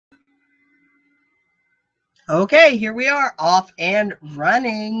Okay, here we are, off and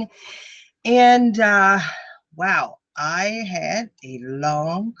running. And wow, I had a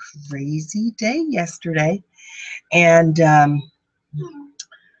long, crazy day yesterday. And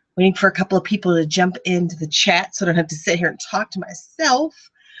waiting for a couple of people to jump into the chat so I don't have to sit here and talk to myself.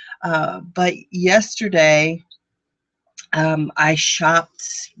 But yesterday, I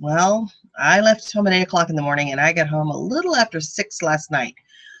shopped. Well, I left home at 8 o'clock in the morning and I got home a little after 6 last night.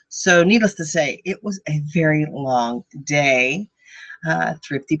 So, needless to say, it was a very long day.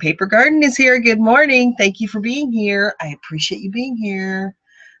 Thrifty Paper Garden is here. Good morning. Thank you for being here. I appreciate you being here.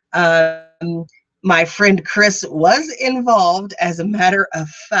 Um, my friend Chris was involved, as a matter of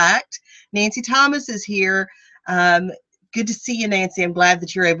fact. Nancy Thomas is here. Um, Good to see you, Nancy. I'm glad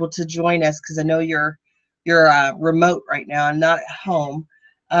that you're able to join us because I know you're remote right now and not at home.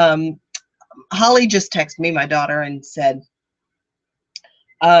 Um, Holly just texted me, my daughter, and said,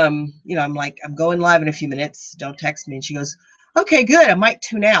 I'm like, I'm going live in a few minutes. Don't text me. And she goes, okay, good. I might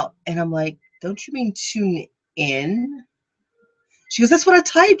tune out. And I'm like, don't you mean tune in? She goes, that's what I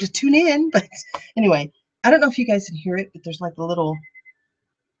typed, to tune in. But anyway, I don't know if you guys can hear it, but there's like a little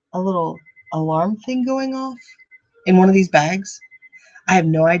alarm thing going off in one of these bags. I have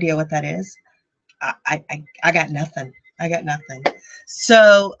no idea what that is. I got nothing. I got nothing.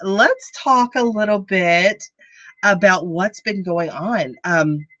 So let's talk a little bit about what's been going on.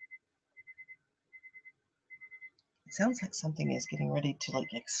 It sounds like something is getting ready to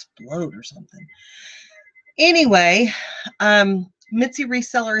like explode or something. Anyway, Mitzi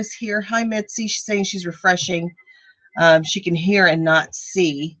Reseller is here. Hi, Mitzi. She's saying she's refreshing. She can hear and not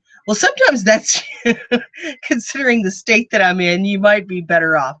see. Well, sometimes that's considering the state that I'm in, you might be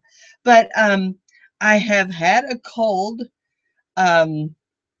better off. But I have had a cold. Um,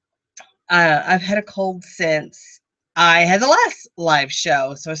 I've had a cold since I had the last live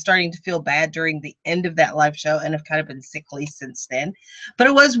show. So I was starting to feel bad during the end of that live show and have kind of been sickly since then. But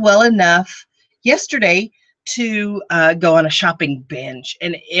it was well enough yesterday to go on a shopping binge.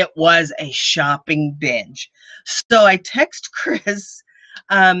 And it was a shopping binge. So I text Chris,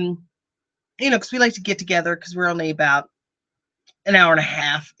 because we like to get together because we're only about an hour and a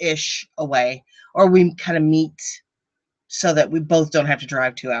half-ish away. Or we kind of meet so that we both don't have to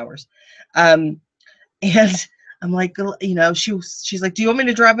drive 2 hours. Um, and I'm like, she's like, do you want me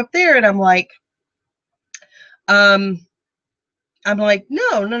to drive up there? And um, I'm like,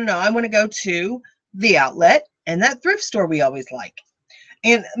 no, no, no. I want to go to the outlet and that thrift store we always like.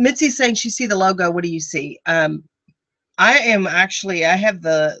 And Mitzi's saying she see the logo. What do you see? I have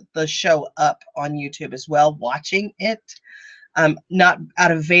the show up on YouTube as well, watching it. Not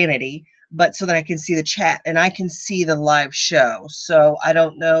out of vanity, but so that I can see the chat and I can see the live show. So I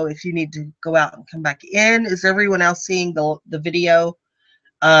don't know if you need to go out and come back in. Is everyone else seeing the video?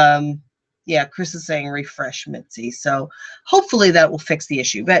 Yeah, Chris is saying refresh, Mitzi. So hopefully that will fix the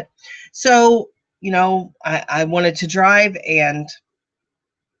issue. But so, I wanted to drive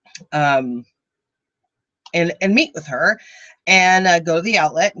um, and meet with her and go to the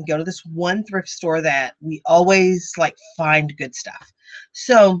outlet and go to this one thrift store that we always like find good stuff.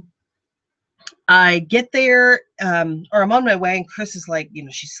 So I get there, or I'm on my way, and Chris is like,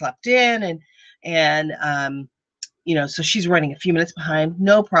 she slept in, and so she's running a few minutes behind.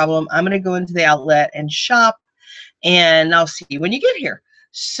 No problem. I'm going to go into the outlet and shop, and I'll see you when you get here.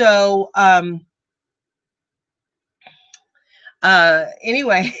 So,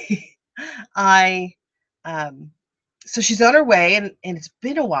 anyway, I, so she's on her way, and it's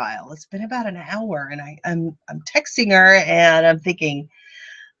been a while. It's been about an hour, and I'm texting her, and I'm thinking,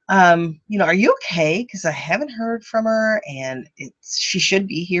 are you okay? Because I haven't heard from her, and she should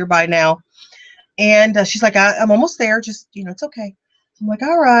be here by now. And she's like, I'm almost there. Just, it's okay. I'm like,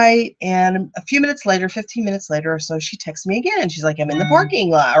 all right. And a few minutes later, 15 minutes later or so, she texts me again. She's like, I'm in the parking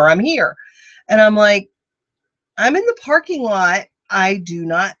lot, or I'm here. And I'm like, I'm in the parking lot. I do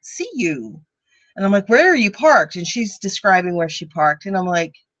not see you. And I'm like, where are you parked? And she's describing where she parked. And I'm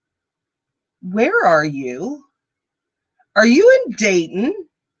like, where are you? Are you in Dayton?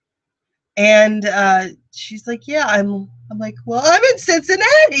 And she's like, yeah, I'm like, well, I'm in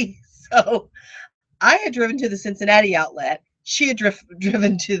Cincinnati. So I had driven to the Cincinnati outlet. She had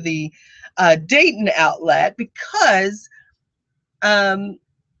driven to the Dayton outlet because the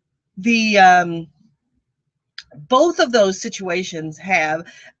both of those situations have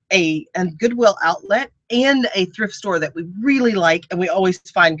a Goodwill outlet and a thrift store that we really like and we always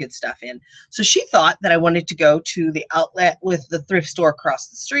find good stuff in. So she thought that I wanted to go to the outlet with the thrift store across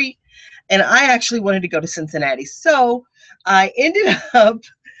the street, and I actually wanted to go to Cincinnati. So I ended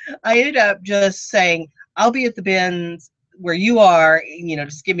up just saying, I'll be at the bins where you are, you know,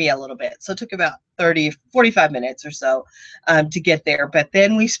 just give me a little bit. So it took about 45 minutes or so to get there. But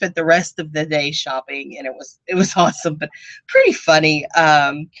then we spent the rest of the day shopping, and it was awesome, but pretty funny.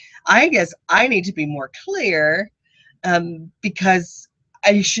 I guess I need to be more clear, because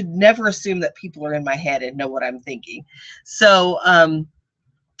I should never assume that people are in my head and know what I'm thinking. So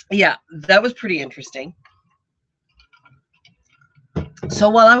yeah, that was pretty interesting. So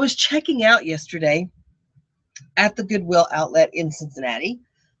while I was checking out yesterday at the Goodwill outlet in Cincinnati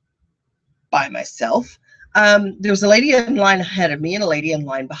by myself, there was a lady in line ahead of me and a lady in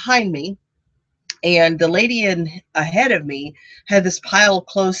line behind me. And the lady ahead of me had this pile of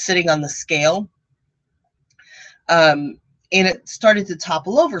clothes sitting on the scale. And it started to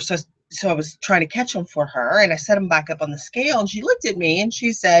topple over. So I was trying to catch them for her, and I set them back up on the scale. And she looked at me and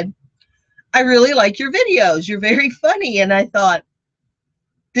she said, "I really like your videos. You're very funny." And I thought,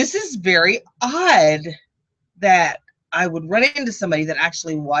 this is very odd that I would run into somebody that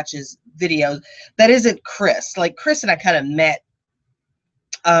actually watches videos that isn't Chris. Like, Chris and I kind of met.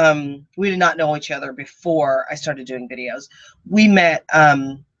 We did not know each other before I started doing videos. We met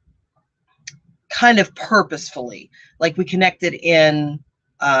kind of purposefully. Like, we connected in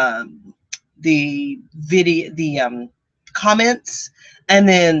the comments, and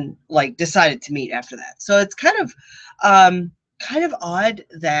then like decided to meet after that. So it's kind of odd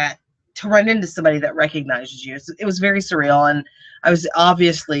that to run into somebody that recognizes you. It was very surreal, and I was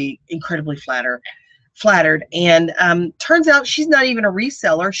obviously incredibly flattered. And turns out she's not even a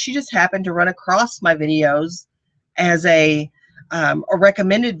reseller. She just happened to run across my videos as a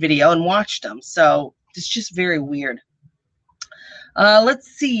recommended video and watched them. So it's just very weird. Let's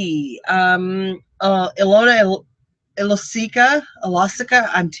see. Ilona Elosica.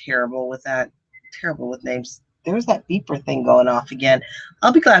 I'm terrible with that. Terrible with names. There's that beeper thing going off again.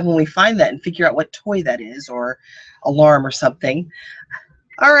 I'll be glad when we find that and figure out what toy that is, or alarm or something.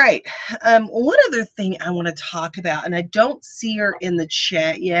 All right. One other thing I want to talk about, and I don't see her in the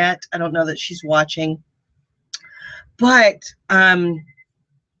chat yet. I don't know that she's watching. But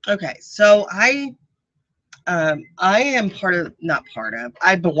okay, so I am I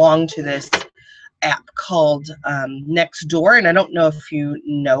belong to this app called Nextdoor, and I don't know if you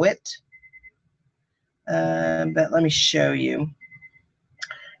know it, but let me show you.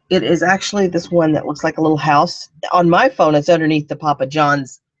 It is actually this one that looks like a little house. On my phone, it's underneath the Papa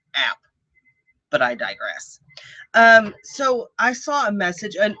John's app, but I digress. So I saw a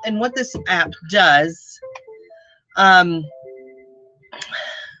message, and what this app does, and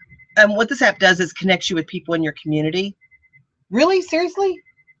what this app does is connects you with people in your community. Really? Seriously?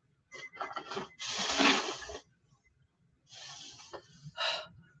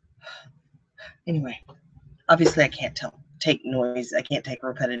 Anyway, obviously I can't take noise. I can't take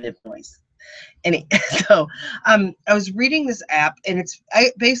repetitive noise. So I was reading this app, and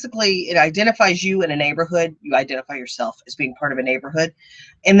basically it identifies you in a neighborhood. You identify yourself as being part of a neighborhood,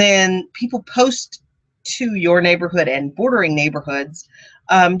 and then people post to your neighborhood and bordering neighborhoods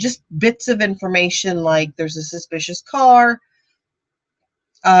just bits of information, like there's a suspicious car,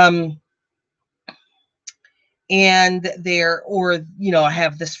 and I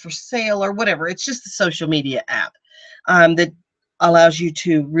have this for sale or whatever. It's just a social media app that allows you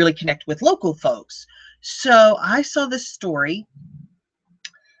to really connect with local folks. So I saw this story,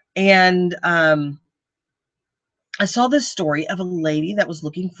 and I saw this story of a lady that was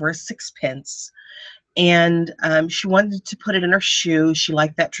looking for a sixpence, and she wanted to put it in her shoe. She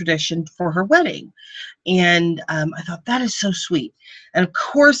liked that tradition for her wedding, and I thought, that is so sweet. And of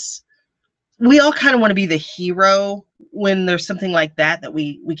course, we all kind of want to be the hero when there's something like that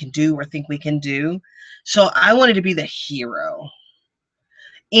we can do or think we can do. So I wanted to be the hero.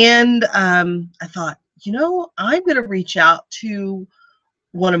 And I thought, I'm going to reach out to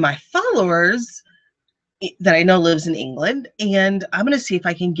one of my followers that I know lives in England, and I'm going to see if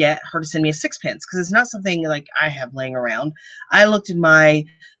I can get her to send me a sixpence, because it's not something like I have laying around. I looked in my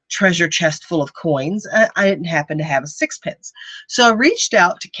treasure chest full of coins. I didn't happen to have a sixpence. So I reached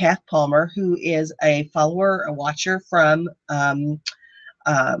out to Kath Palmer, who is a follower, a watcher from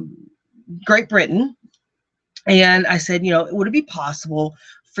Great Britain. And I said, would it be possible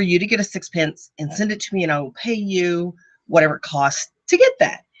for you to get a sixpence and send it to me, and I will pay you whatever it costs to get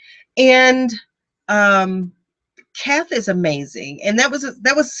that? And Kath is amazing. And that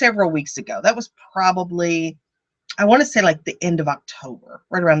was several weeks ago. That was probably, I want to say, like the end of October,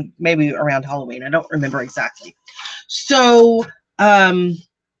 right around, maybe around Halloween. I don't remember exactly. So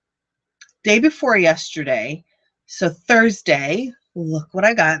day before yesterday, so Thursday, look what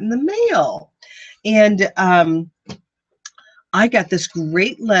I got in the mail. And I got this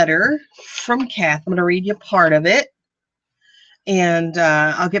great letter from Kath. I'm going to read you part of it. And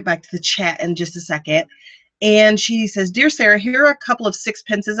I'll get back to the chat in just a second. And she says, "Dear Sarah, here are a couple of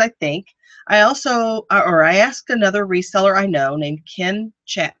sixpences, I think. I asked another reseller I know named Ken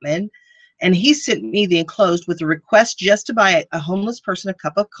Chapman, and he sent me the enclosed with a request just to buy a homeless person a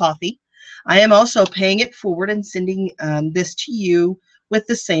cup of coffee. I am also paying it forward and sending this to you with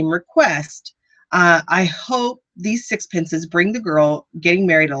the same request. I hope these sixpences bring the girl getting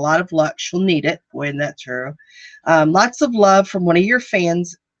married a lot of luck. She'll need it." Boy, isn't that true? Lots of love from one of your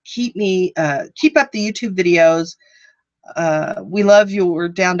fans. Keep up the YouTube videos. We love your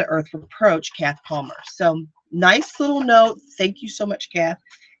down to earth approach, Kath Palmer. So nice little note. Thank you so much, Kath.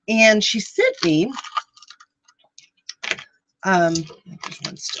 And she sent me. There's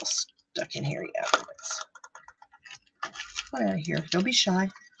one still stuck in here. Yeah, let's get out of here. Don't be shy.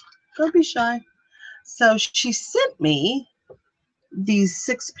 Don't be shy. So she sent me these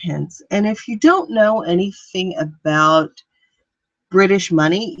sixpence, and if you don't know anything about British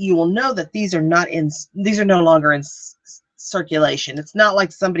money, you will know that these are no longer in circulation. It's not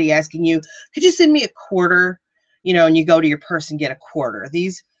like somebody asking you, "Could you send me a quarter?" And you go to your purse and get a quarter.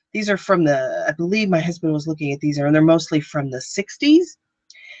 These are from I believe my husband was looking at these, and they're mostly from the 60s,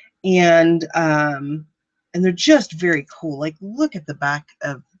 and they're just very cool. Like, look at the back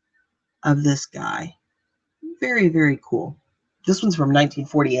of this guy. Very, very cool. This one's from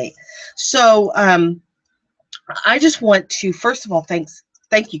 1948. So I just want to, first of all, thank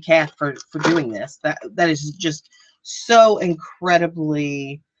you, Kath, for doing this. That is just so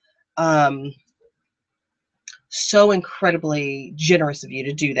incredibly generous of you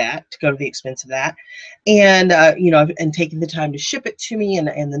to do that, to go to the expense of that, and and taking the time to ship it to me,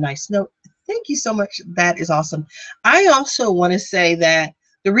 and the nice note. Thank you so much. That is awesome. I also want to say that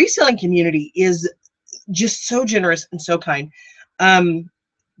the reselling community is just so generous and so kind.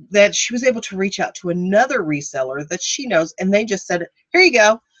 That she was able to reach out to another reseller that she knows, and they just said, "Here you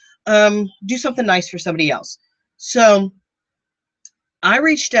go, do something nice for somebody else." So I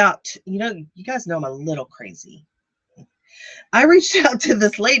reached out, you guys know I'm a little crazy. I reached out to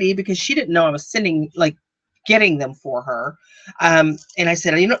this lady because she didn't know I was getting them for her. And I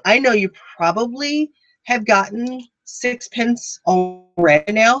said, I know you probably have gotten sixpence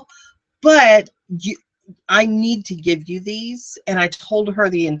already now, but I need to give you these. And I told her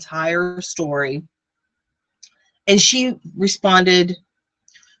the entire story. And she responded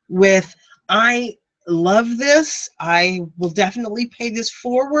with, "I love this. I will definitely pay this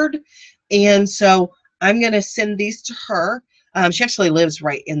forward. And so I'm going to send these to her." She actually lives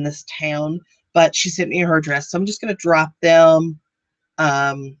right in this town, but she sent me her address. So I'm just going to drop them.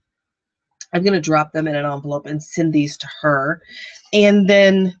 I'm going to drop them in an envelope and send these to her. And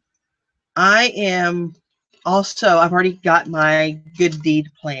then I've already got my good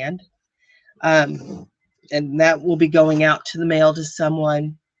deed planned. And that will be going out to the mail to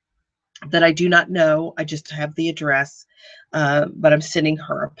someone that I do not know. I just have the address, but I'm sending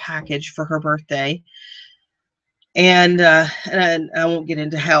her a package for her birthday. And I won't get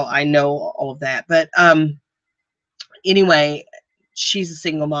into how I know all of that. But anyway, she's a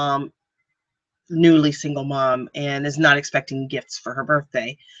single mom, newly single mom, and is not expecting gifts for her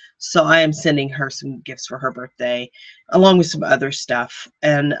birthday. So I am sending her some gifts for her birthday, along with some other stuff.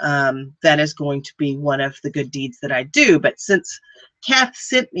 And that is going to be one of the good deeds that I do. But since Kath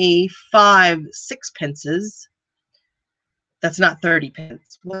sent me 5 sixpences, that's not 30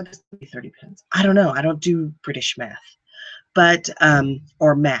 pence. What is 30 pence? I don't know. I don't do British math, but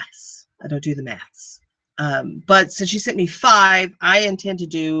or maths. I don't do the maths. But since she sent me 5, I intend to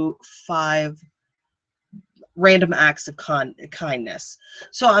do 5 random acts of kindness.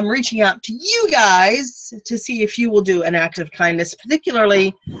 So I'm reaching out to you guys to see if you will do an act of kindness,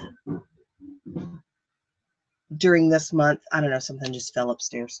 particularly during this month. I don't know, something just fell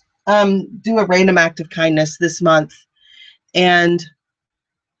upstairs. Do a random act of kindness this month, and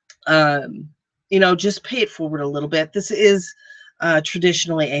just pay it forward a little bit. This is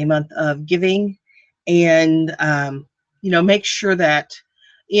traditionally a month of giving, and make sure that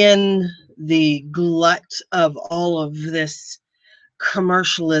in the glut of all of this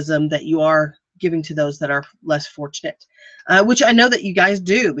commercialism that you are giving to those that are less fortunate, which I know that you guys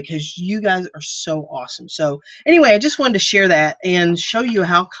do, because you guys are so awesome. So anyway, I just wanted to share that and show you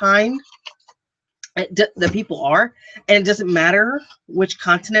how kind the people are, and it doesn't matter which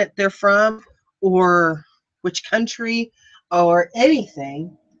continent they're from or which country or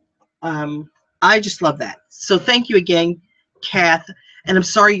anything. I just love that. So thank you again, Kath. And I'm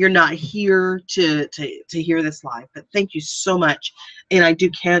sorry you're not here to hear this live, but thank you so much. And I do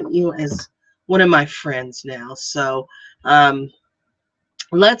count you as one of my friends now. So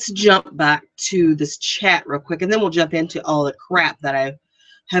let's jump back to this chat real quick, and then we'll jump into all the crap that I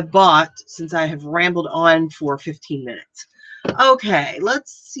have bought since I have rambled on for 15 minutes. Okay,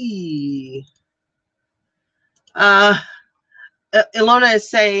 let's see. Ilona is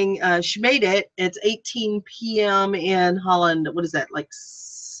saying she made it. It's 18 p.m. in Holland. What is that, like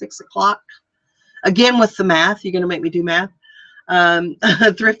 6 o'clock? Again, with the math. You're going to make me do math.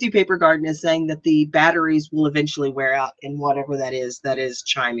 Thrifty Paper Garden is saying that the batteries will eventually wear out in whatever that is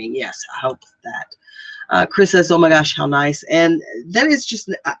chiming. Yes, I hope that. Chris says, oh my gosh, how nice. And that is just,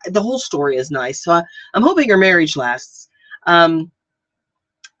 the whole story is nice. So I'm hoping your marriage lasts.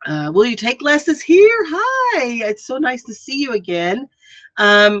 Will you take lessons here? Hi, it's so nice to see you again.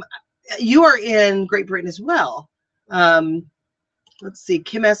 You are in Great Britain as well. Let's see.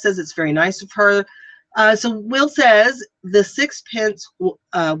 Kim S says it's very nice of her. So Will says the 6 pence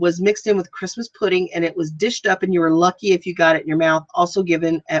was mixed in with Christmas pudding, and it was dished up, and you were lucky if you got it in your mouth. Also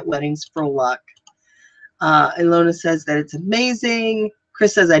given at weddings for luck. And Lona says that it's amazing.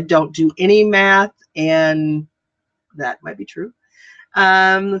 Chris says I don't do any math, and that might be true.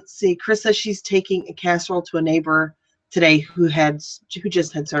 Let's see. Chris says she's taking a casserole to a neighbor today who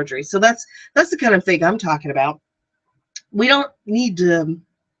just had surgery. So that's the kind of thing I'm talking about. We don't need to.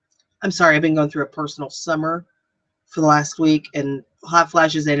 I'm sorry, I've been going through a personal summer for the last week and hot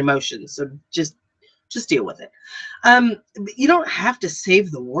flashes and emotions. So just deal with it. You don't have to save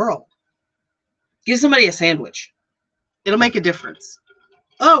the world. Give somebody a sandwich. It'll make a difference.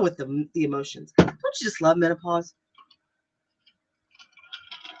 Oh, with the emotions. Don't you just love menopause?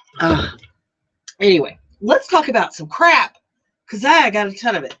 Anyway, let's talk about some crap, because I got a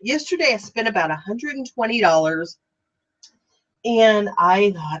ton of it. Yesterday, I spent about $120, and I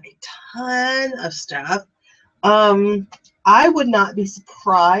got a ton of stuff. I would not be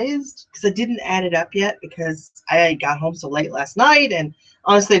surprised, because I didn't add it up yet, because I got home so late last night, and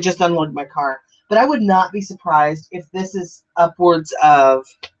honestly, I just unloaded my car. But I would not be surprised if this is upwards of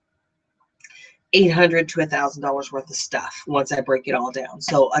 $800 to $1,000 worth of stuff once I break it all down.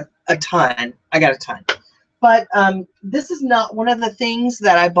 So a ton. I got a ton. But this is not one of the things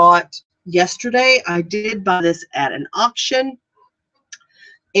that I bought yesterday. I did buy this at an auction,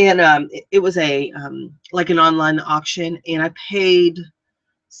 and it was a like an online auction, and I paid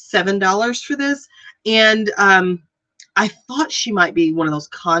 $7 for this. And I thought she might be one of those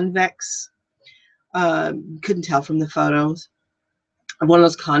convex. Couldn't tell from the photos. One of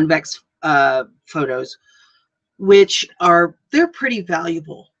those convex photos, which they're pretty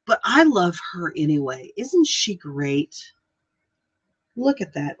valuable, but I love her anyway. Isn't she great? Look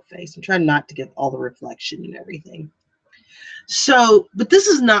at that face. I'm trying not to get all the reflection and everything. So, but this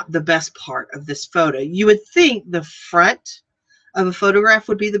is not the best part of this photo. You would think the front of a photograph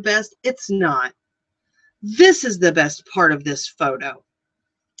would be the best. It's not. This is the best part of this photo.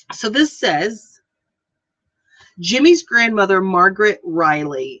 So this says Jimmy's grandmother, Margaret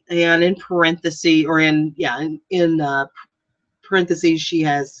Riley, and in parentheses, or in parentheses, she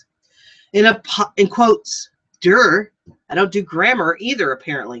has in quotes, I don't do grammar either,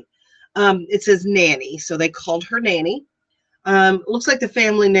 apparently. It says nanny, so they called her Nanny. Looks like the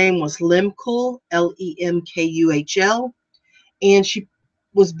family name was Lemkuhl, Lemkuhl, and she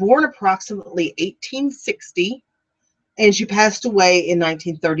was born approximately 1860, and she passed away in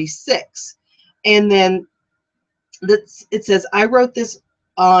 1936. And then it says, I wrote this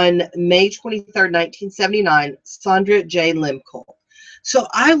on May 23rd, 1979, Sandra J. Lemkuhl. So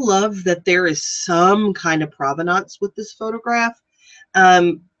I love that there is some kind of provenance with this photograph.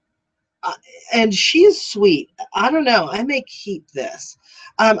 And she is sweet. I don't know. I may keep this.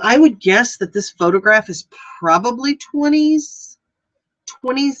 I would guess that this photograph is probably 20s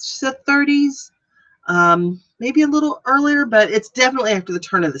to 30s. Maybe a little earlier, but it's definitely after the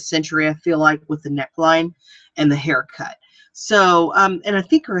turn of the century, I feel like, with the neckline and the haircut. So, and I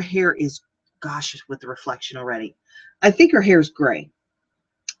think her hair is, gosh, with the reflection already, I think her hair is gray.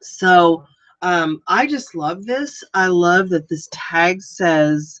 So, I just love this. I love that this tag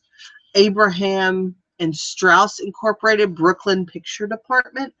says Abraham and Strauss Incorporated, Brooklyn Picture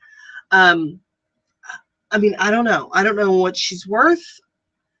Department. I mean, I don't know. I don't know what she's worth.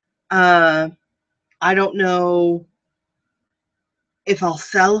 I don't know if I'll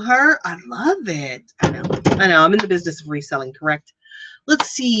sell her. I love it. I know. I'm in the business of reselling, correct? Let's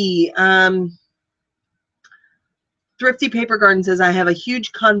see. Thrifty Paper Garden says, I have a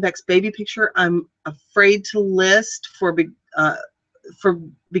huge convex baby picture I'm afraid to list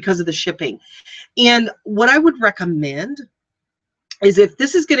because of the shipping. And what I would recommend is, if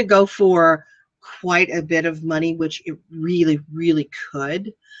this is going to go for quite a bit of money, which it really, really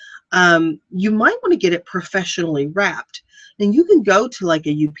could, you might want to get it professionally wrapped. And you can go to like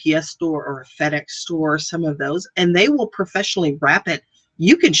a UPS store or a FedEx store, some of those, and they will professionally wrap it.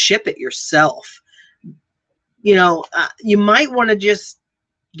 You can ship it yourself. You might want to just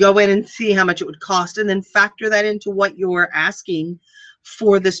go in and see how much it would cost and then factor that into what you're asking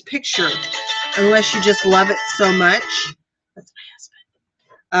for this picture. Unless you just love it so much. That's my husband.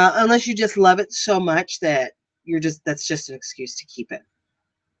 Unless you just love it so much that that's just an excuse to keep it.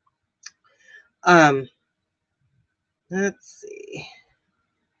 Let's see.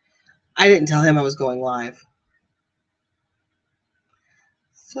 I didn't tell him I was going live.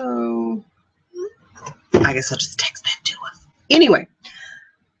 So I guess I'll just text that to him. Anyway,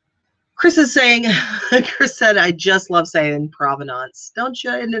 Chris is saying, Chris said, I just love saying provenance. Don't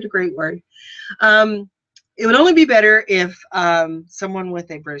you? Isn't it a great word? It would only be better if someone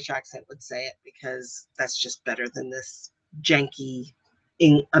with a British accent would say it, because that's just better than this janky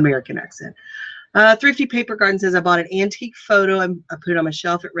American accent. Thrifty Paper Garden says, I bought an antique photo and I put it on my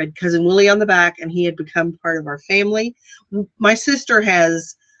shelf. It read Cousin Willie on the back, and he had become part of our family. My sister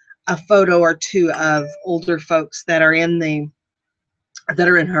has a photo or two of older folks that are in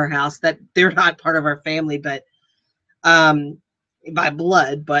her house, that they're not part of our family, but by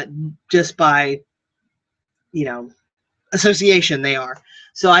blood, but just by association they are.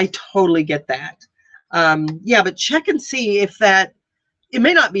 So I totally get that. Yeah, but check and see if that, it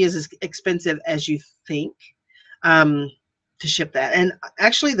may not be as expensive as you think to ship that. And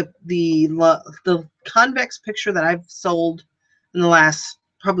actually the convex picture that I've sold in the last,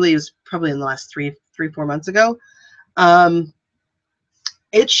 probably in the last 4 months ago,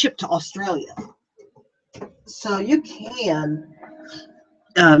 it's shipped to Australia. So you can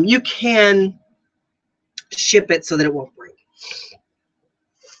ship it so that it won't break.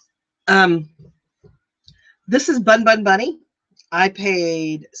 This is Bun Bun Bunny. I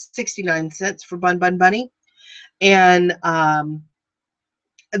paid 69 cents for Bun Bun Bunny. And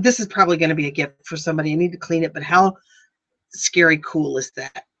this is probably going to be a gift for somebody. I need to clean it, but how scary cool is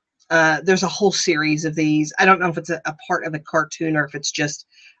that? There's a whole series of these. I don't know if it's a part of the cartoon or if it's just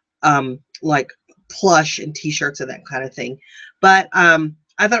like plush and t-shirts and that kind of thing. But I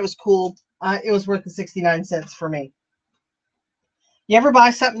thought it was cool. It was worth the 69 cents for me. You ever buy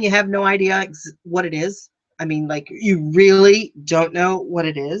something you have no idea what it is? I mean, like, you really don't know what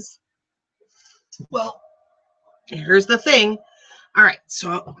it is? Well, here's the thing. All right,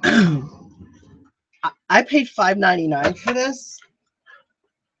 so I paid $5.99 for this,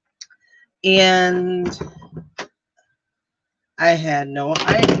 and I had no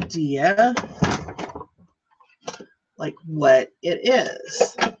idea like what it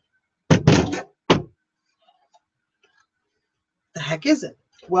is. The heck is it?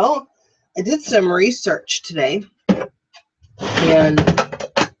 Well, I did some research today, and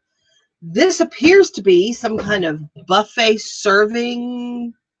this appears to be some kind of buffet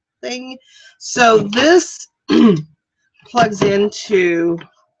serving thing. So this plugs into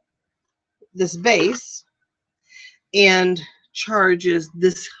this vase and charges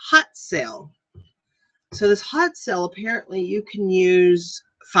this hot cell. So this hot cell, apparently you can use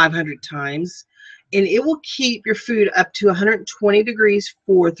 500 times, and it will keep your food up to 120 degrees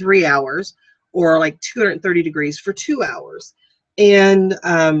for 3 hours, or like 230 degrees for 2 hours. And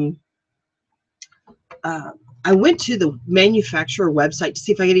I went to the manufacturer website to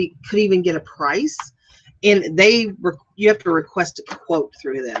see if I could even get a price, and you have to request a quote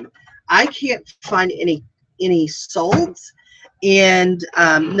through them. I can't find any solds, and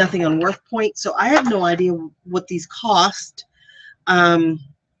nothing on WorthPoint, so I have no idea what these cost.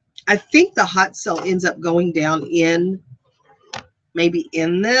 I think the hot cell ends up going down maybe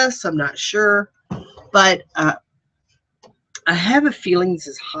in this. I'm not sure, but I have a feeling this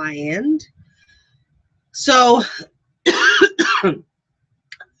is high end. So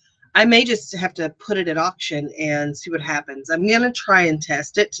I may just have to put it at auction and see what happens. I'm going to try and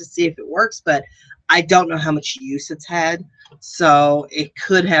test it to see if it works, but I don't know how much use it's had. So it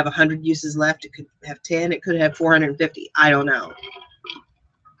could have 100 uses left. It could have 10. It could have 450. I don't know.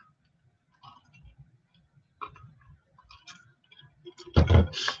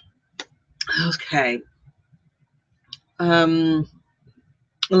 Okay. Alona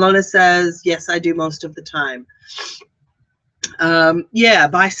says, yes, I do most of the time. Yeah,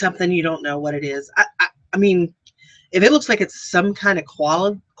 buy something you don't know what it is. I mean, if it looks like it's some kind of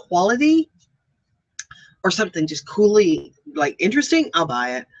quality or something just coolly, like, interesting, I'll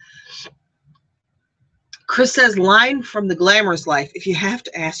buy it. Chris says, line from The Glamorous Life. If you have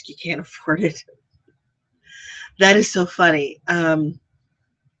to ask, you can't afford it. That is so funny.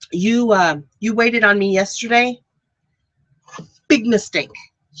 You waited on me yesterday. Big mistake.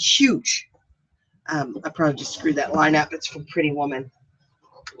 huge. I probably just screwed that line up. It's from Pretty Woman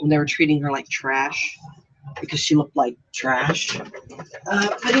when they were treating her like trash because she looked like trash.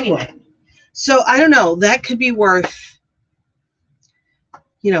 But anyway, so I don't know. That could be worth,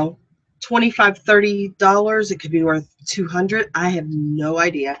 you know, $25, $30. It could be worth $200. I have no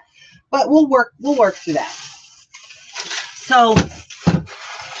idea, but we'll work through that. So let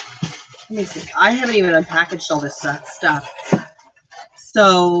me see. I haven't even unpackaged all this stuff.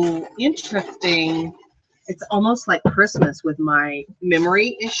 So interesting. It's almost like Christmas with my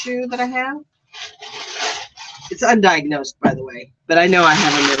memory issue that I have. It's undiagnosed, by the way, but I know I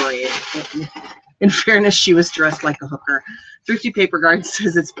have a memory issue. In fairness, she was dressed like a hooker. Thrifty Paper Garden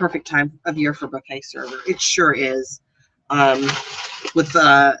says it's perfect time of year for bouquet server. It sure is. With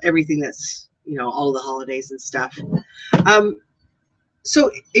everything that's, you know, all the holidays and stuff.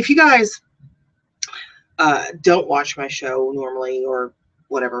 So if you guys don't watch my show normally or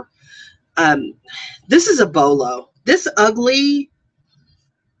whatever, this is a bolo. This ugly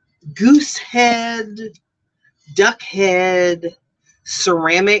goose head, duck head,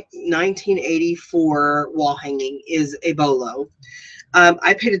 ceramic 1984 wall hanging is a bolo.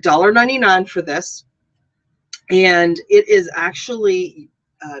 I paid $1.99 for this, and it is actually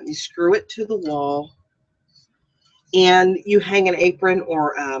you screw it to the wall and you hang an apron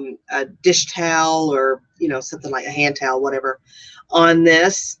or a dish towel or, you know, something like a hand towel, whatever, on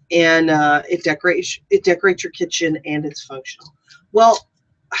this, and it decorates your kitchen, and it's functional. Well,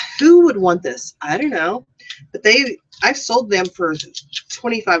 who would want this? I don't know, but I've sold them for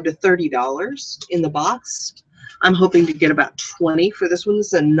 $25 to $30 in the box. I'm hoping to get about 20 for this one. This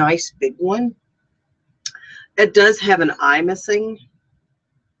is a nice big one. It does have an eye missing,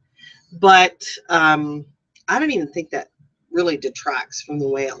 but I don't even think that really detracts from the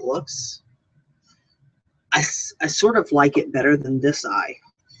way it looks. I sort of like it better than this eye.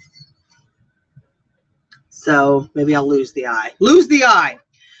 So maybe I'll lose the eye. Lose the eye.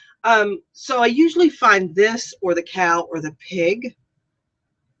 So I usually find this or the cow or the pig.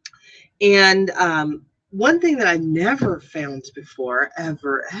 And one thing that I never found before,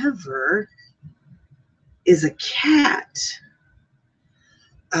 ever, is a cat.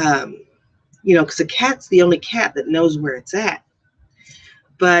 You know, because a cat's the only cat that knows where it's at.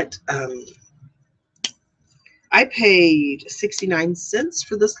 But I paid 69 cents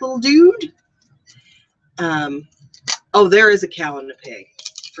for this little dude. Oh, there is a cow and a pig,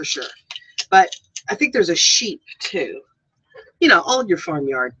 for sure. But I think there's a sheep, too. You know, all of your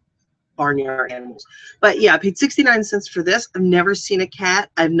barnyard animals. But, yeah, I paid 69 cents for this. I've never seen a cat.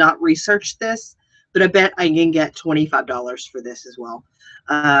 I've not researched this. But I bet I can get $25 for this as well.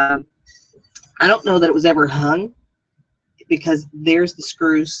 I don't know that it was ever hung, because there's the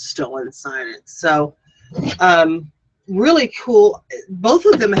screws still inside it. So, really cool. Both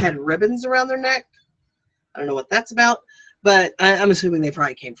of them had ribbons around their neck. I don't know what that's about, but I'm assuming they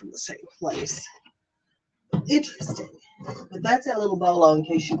probably came from the same place. Interesting. But that's a little bolo in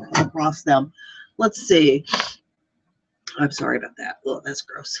case you come across them. Let's see. I'm sorry about that. Oh, that's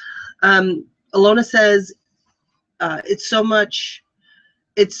gross. Alona says it's so much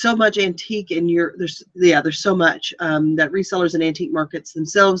antique, and there's so much that resellers and antique markets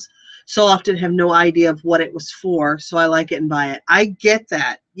themselves so often have no idea of what it was for. So I like it and buy it. I get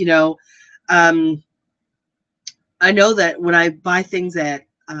that. You know, I know that when I buy things at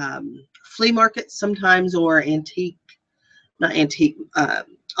flea markets sometimes, or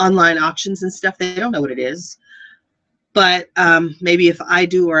online auctions and stuff, they don't know what it is. But maybe if I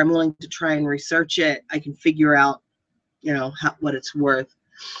do, or I'm willing to try and research it, I can figure out, you know, what it's worth.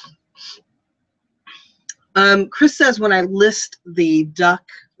 Chris says when I list the duck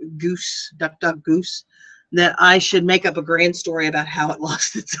goose, that I should make up a grand story about how it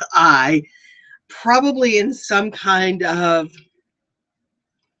lost its eye, probably in some kind of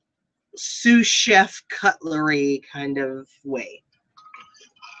sous chef cutlery kind of way.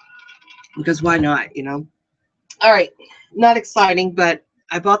 Because why not, you know? All right, not exciting, but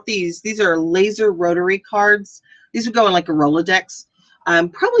I bought these. These are laser rotary cards. These would go in like a Rolodex.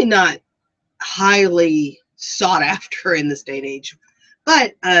 Probably not highly sought after in this day and age,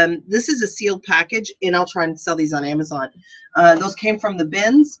 but this is a sealed package, and I'll try and sell these on Amazon. Those came from the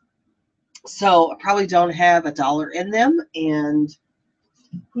bins, so I probably don't have $1 in them, and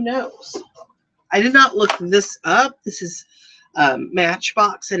who knows? I did not look this up. This is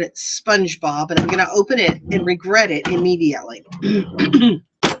Matchbox, and it's SpongeBob, and I'm going to open it and regret it immediately.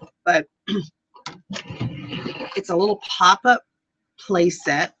 But it's a little pop-up play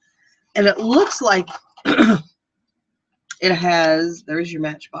set, and it looks like it has, there's your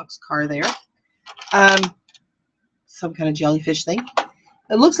Matchbox car there, some kind of jellyfish thing.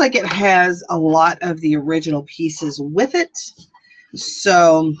 It looks like it has a lot of the original pieces with it.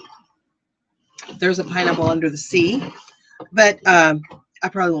 So there's a pineapple under the sea, but I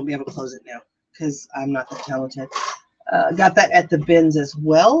probably won't be able to close it now because I'm not that talented. Got that at the bins as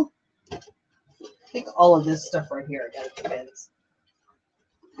well. I think all of this stuff right here I got at the bins.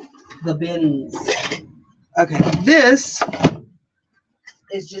 The bins. Okay, this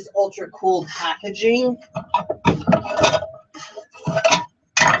is just ultra cool packaging.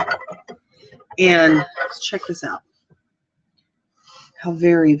 And let's check this out. How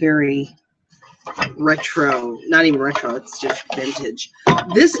very, very retro, not even retro, it's just vintage.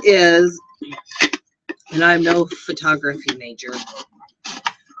 This is, and I'm no photography major,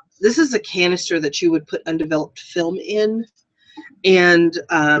 this is a canister that you would put undeveloped film in. And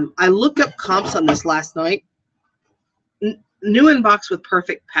I looked up comps on this last night. New in box with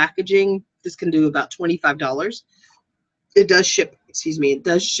perfect packaging, this can do about $25. It does ship, excuse me, it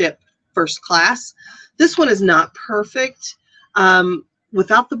does ship first class. This one is not perfect.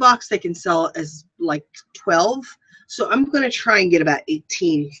 Without the box, they can sell as like 12. So I'm going to try and get about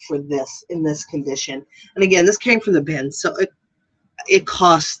 18 for this in this condition. And again, this came from the bin, so it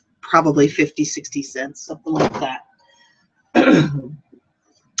costs probably 50, 60 cents, something like that.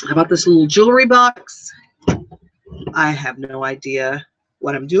 How about this little jewelry box? I have no idea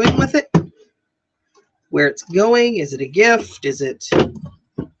what I'm doing with it, where it's going. Is it a gift? Is it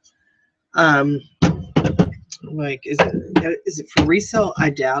like, is it for resale? I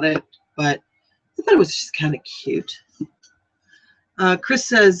doubt it, but I thought it was just kind of cute. Chris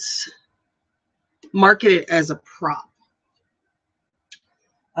says market it as a prop.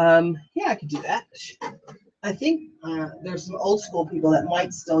 Yeah, I could do that. I think there's some old school people that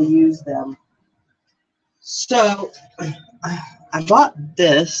might still use them. So I bought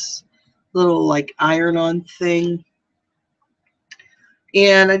this little like iron-on thing,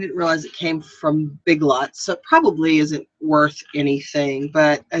 and I didn't realize it came from Big Lots, so it probably isn't worth anything.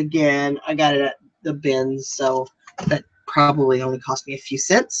 But again, I got it at the bins, so that probably only cost me a few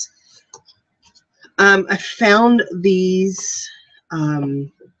cents. I found these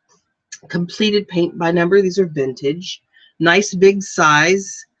completed paint by number. These are vintage, nice big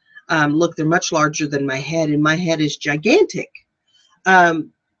size. Look, they're much larger than my head, and my head is gigantic.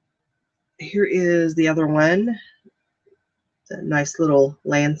 Here is the other one. A nice little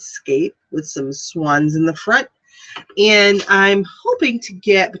landscape with some swans in the front. And I'm hoping to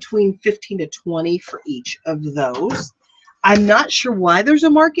get between 15 to 20 for each of those. I'm not sure why there's a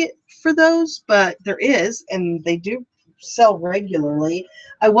market for those, but there is, and they do sell regularly.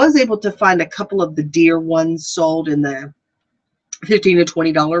 I was able to find a couple of the deer ones sold in the $15 to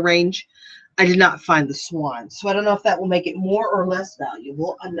 $20 range. I did not find the swan, so I don't know if that will make it more or less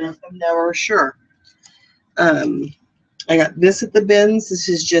valuable. I'm never sure. I got this at the bins. This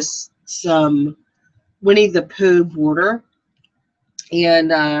is just some Winnie the Pooh border,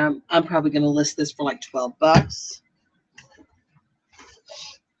 and I'm probably going to list this for like 12 bucks.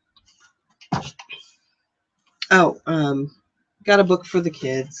 Oh, got a book for the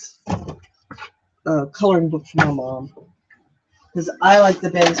kids, a coloring book for my mom, because I like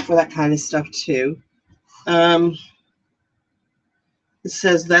the bins for that kind of stuff too. It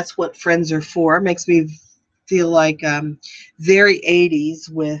says that's what friends are for. Makes me feel like very 80s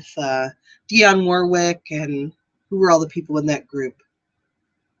with Dionne Warwick, and who were all the people in that group?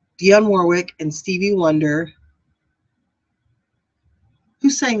 Dionne Warwick and Stevie Wonder. Who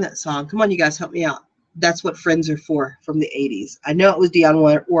sang that song? Come on, you guys, help me out. That's what friends are for, from the 80s. I know it was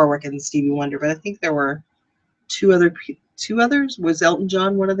Dionne Warwick and Stevie Wonder, but I think there were two others. Was Elton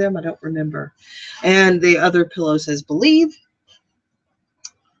John one of them? I don't remember. And the other pillow says Believe.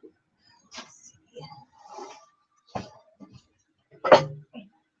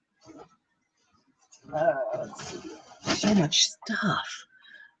 Let's see. So much stuff.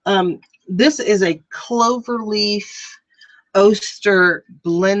 This is a cloverleaf Oster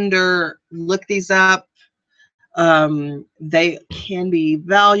blender. Look these up. They can be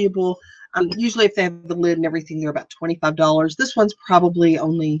valuable. Usually if they have the lid and everything, they're about $25. This one's probably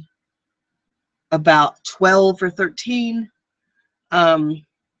only about 12 or 13.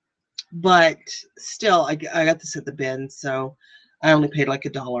 But still, I got this at the bin, so I only paid like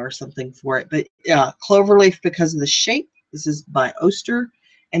 $1 or something for it. But yeah, cloverleaf because of the shape. This is by Oster,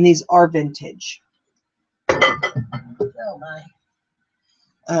 and these are vintage. Oh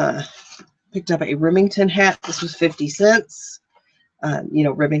my. Picked up a Remington hat. This was 50 cents. You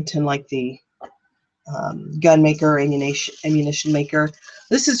know, Remington, like the gun maker, ammunition maker.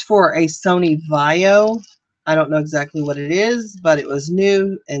 This is for a Sony Vaio. I don't know exactly what it is, but it was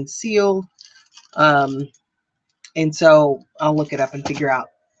new and sealed. And so I'll look it up and figure out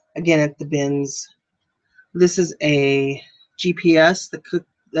again at the bins. This is a GPS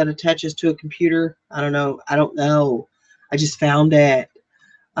that attaches to a computer. I don't know. I don't know. I just found it.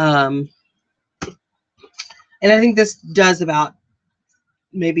 And I think this does about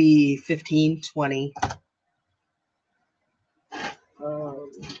maybe 15, 20.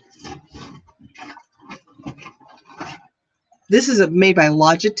 This is made by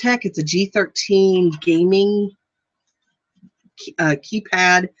Logitech. It's a G13 gaming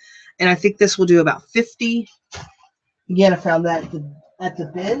keypad, and I think this will do about 50. Again, I found that at the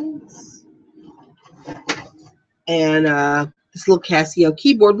bins. And this little Casio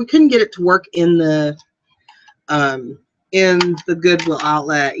keyboard. We couldn't get it to work in the Goodwill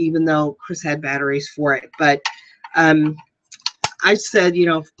outlet, even though Chris had batteries for it. But I said, you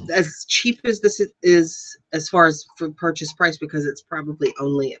know, as cheap as this is as far as for purchase price, because it's probably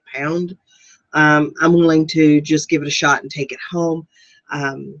only £1, I'm willing to just give it a shot and take it home.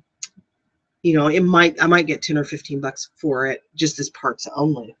 You know, I might get 10 or 15 bucks for it just as parts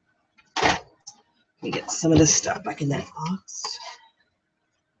only. Let me get some of this stuff back in that box.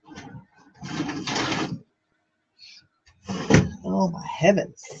 Oh my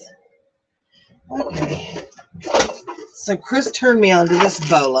heavens. Okay. So Chris turned me on to this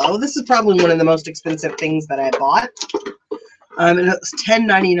bolo. This is probably one of the most expensive things that I bought. And it was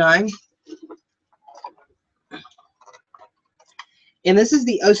 $10.99. And this is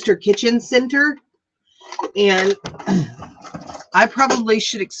the Oster Kitchen Center. And I probably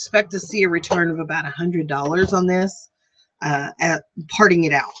should expect to see a return of about $100 on this at parting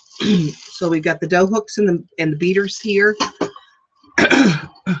it out. So we've got the dough hooks and the beaters here.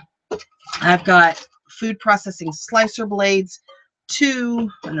 I've got food processing slicer blades, I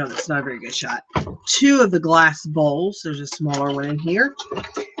know that's not a very good shot, 2 of the glass bowls. There's a smaller one in here.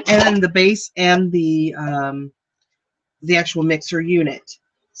 And then the base and the actual mixer unit.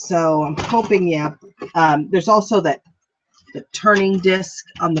 So I'm hoping, yeah. There's also the turning disc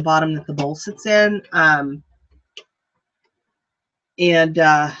on the bottom that the bowl sits in.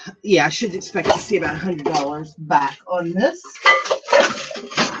 Yeah, I should expect to see about $100 back on this.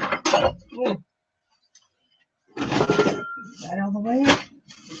 That out of the way.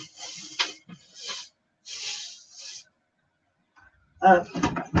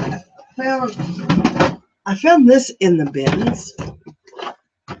 I found this in the bins,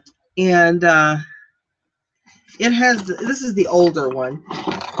 and it has, this is the older one,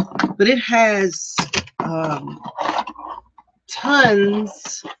 but it has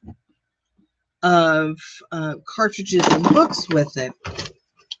tons of cartridges and books with it.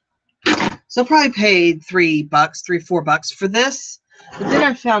 So I probably paid $3, $4 for this. But then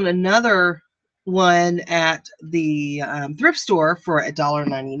I found another one at the thrift store for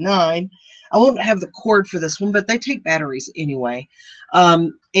 $1.99. I won't have the cord for this one, but they take batteries anyway.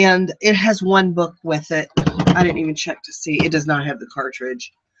 And it has 1 book with it. I didn't even check to see. It does not have the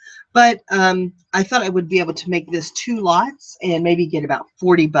cartridge. But I thought I would be able to make this 2 lots and maybe get about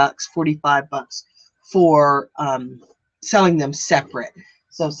 $40, $45 for selling them separate.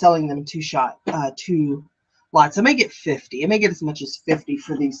 So selling them 2 lots. I may get 50. I may get as much as 50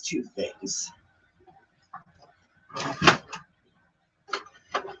 for these 2 things.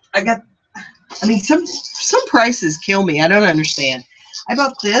 Some prices kill me. I don't understand. I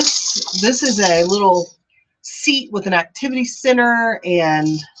bought this. This is a little seat with an activity center,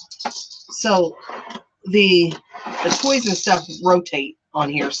 and so the toys and stuff rotate on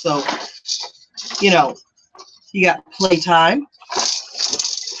here. So, you know, you got playtime,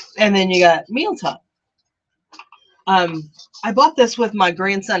 and then you got mealtime. I bought this with my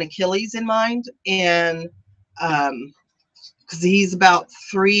grandson Achilles in mind, and because he's about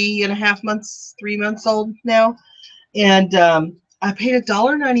 3 months old now, and I paid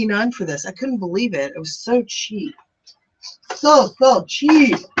 $1.99 for this. I couldn't believe it. It was so cheap, so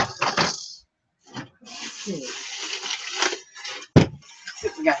cheap. Let's see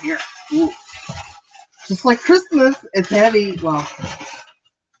what we got here. Ooh. Just like Christmas, it's heavy. Well,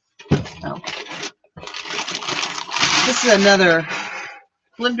 no. This is another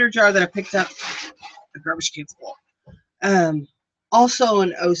blender jar that I picked up. The garbage can's full. Also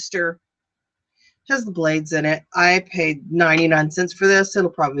an Oster. Has the blades in it. I paid 99 cents for this. It'll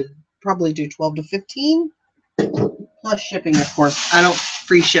probably do 12 to 15 plus shipping, of course. I don't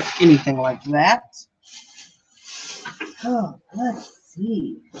free ship anything like that. Oh, let's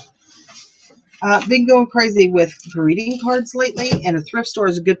see. Been going crazy with greeting cards lately, and a thrift store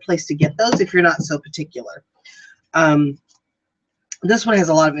is a good place to get those if you're not so particular. This one has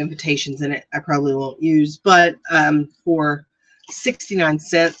a lot of invitations in it. I probably won't use, but for 69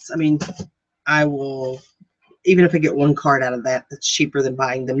 cents, I mean, I will even if I get one card out of that, that's cheaper than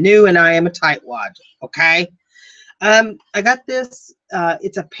buying them new, and I am a tightwad, okay? I got this.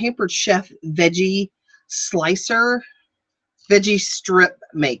 It's a Pampered Chef veggie slicer, veggie strip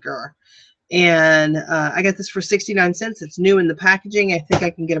maker. And I got this for 69 cents. It's new in the packaging. I think I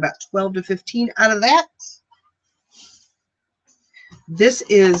can get about 12 to 15 out of that. This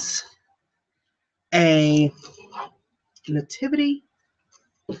is a nativity,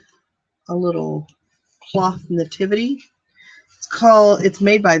 a little cloth nativity. It's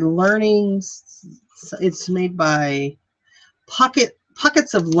made by it's made by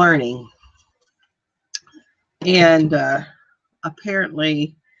Pockets of Learning. And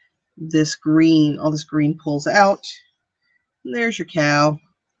apparently all this green pulls out. And there's your cow.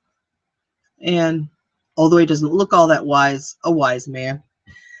 And although he doesn't look all that wise, a wise man.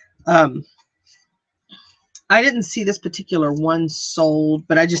 I didn't see this particular one sold,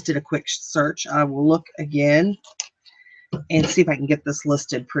 but I just did a quick search. I will look again and see if I can get this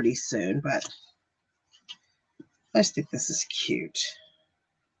listed pretty soon. But I just think this is cute.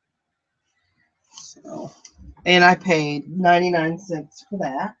 So, and I paid 99 cents for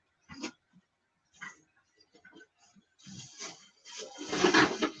that.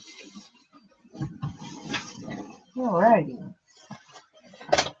 Alrighty.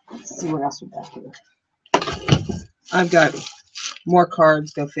 Let's see what else we got here. I've got more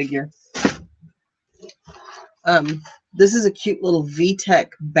cards, go figure. This is a cute little VTech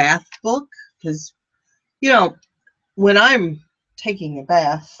bath book, because, you know, when I'm taking a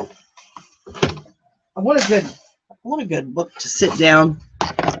bath, I want a good book to sit down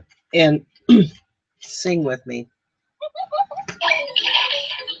and sing with me.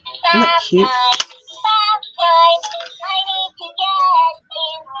 Isn't that cute?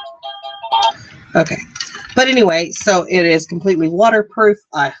 Okay, but anyway, so it is completely waterproof,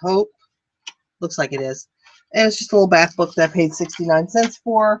 I hope. Looks like it is. And it's just a little bath book that I paid 69 cents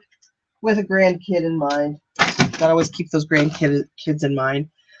for, with a grandkid in mind. Gotta always keep those grandkids in mind.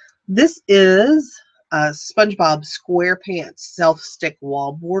 This is SpongeBob SquarePants self-stick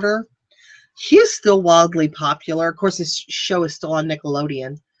wall border. He is still wildly popular. Of course, his show is still on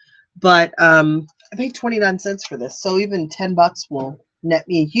Nickelodeon. But I paid 29 cents for this, so even 10 bucks will net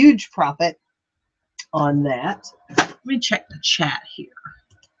me a huge profit on that. Let me check the chat here.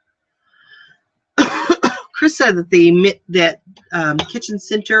 Chris said that Kitchen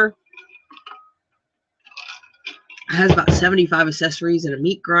Center has about 75 accessories and a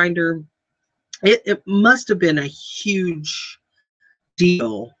meat grinder. It must have been a huge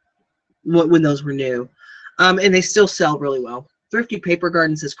deal when those were new. And they still sell really well. Thrifty Paper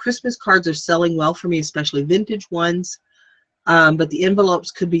Garden says, Christmas cards are selling well for me, especially vintage ones. But the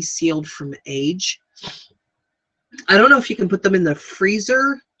envelopes could be sealed from age. I don't know if you can put them in the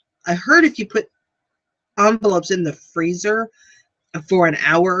freezer. I heard if you put envelopes in the freezer for an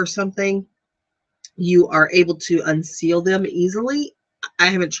hour or something, you are able to unseal them easily. I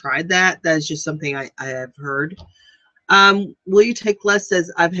haven't tried that. That is just something I have heard. Will You Take Less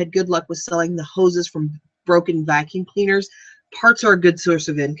says, I've had good luck with selling the hoses from broken vacuum cleaners. Parts are a good source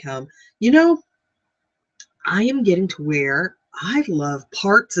of income. You know, I am getting to where I love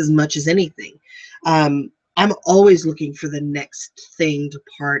parts as much as anything. I'm always looking for the next thing to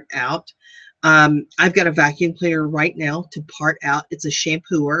part out. I've got a vacuum cleaner right now to part out. It's a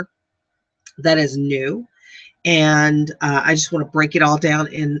shampooer that is new. And I just want to break it all down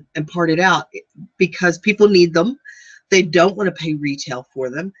and part it out because people need them. They don't want to pay retail for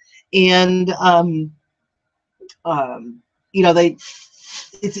them. And, you know,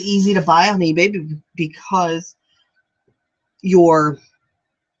 it's easy to buy on eBay because you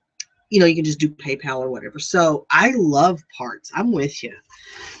can just do PayPal or whatever. So I love parts. I'm with you.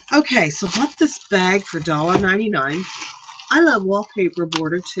 Okay, so bought this bag for $1.99. I love wallpaper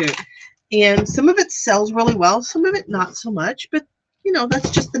border too. And some of it sells really well, some of it not so much, but you know,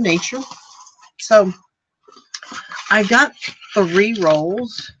 that's just the nature. So I got 3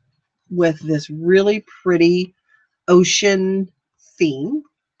 rolls with this really pretty ocean theme.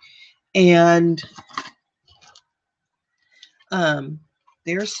 And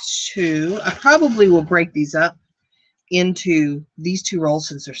there's 2. I probably will break these up into these 2 rolls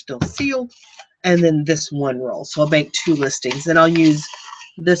since they're still sealed, and then this 1 roll. So I'll make 2 listings, and I'll use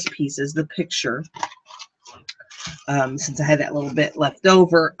this piece as the picture. Since I had that little bit left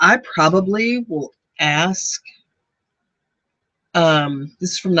over, I probably will ask,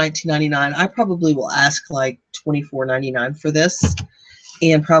 this is from 1999. I probably will ask like $24.99 for this,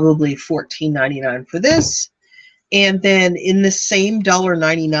 and probably $14.99 for this. And then in the same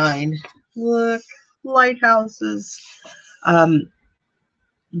 $1.99, look, lighthouses.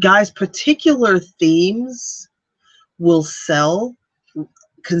 Guys, particular themes will sell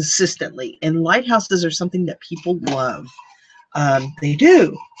consistently, and lighthouses are something that people love. They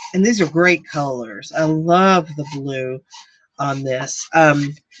do, and these are great colors. I love the blue on this.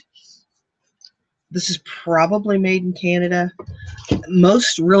 This is probably made in Canada.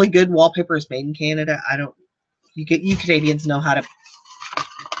 Most really good wallpaper is made in Canada. You Canadians know how to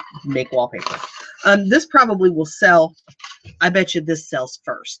make wallpaper. This probably will sell. I bet you this sells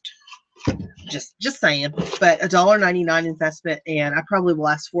first. Just saying. But $1.99 investment, and I probably will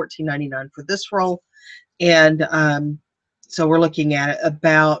ask $14.99 for this roll. And so we're looking at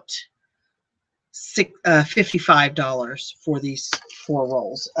about $55 for these 4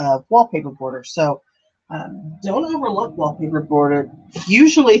 rolls of wallpaper border. So don't overlook wallpaper border.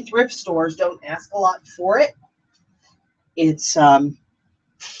 Usually thrift stores don't ask a lot for it. It's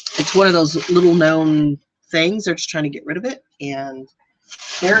one of those little known things. They're just trying to get rid of it, and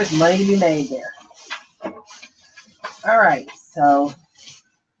there is money to be made there. All right, so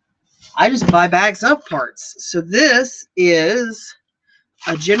I just buy bags of parts. So this is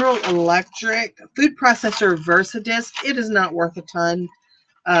a General Electric food processor VersaDisc. It is not worth a ton.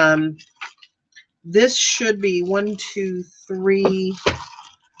 This should be 1, 2, 3.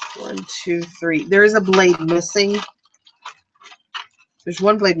 1, 2, 3. There is a blade missing. There's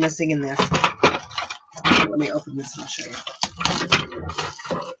one blade missing in this. Let me open this and I'll show you.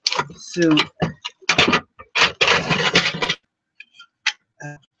 So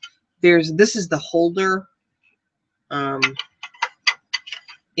this is the holder, and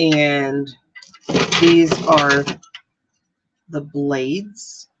these are the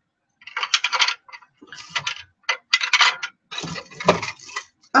blades.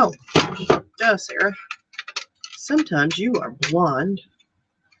 Oh, duh, Sarah. Sometimes you are blonde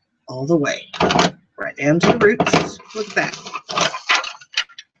all the way, right down to the roots. Look at that.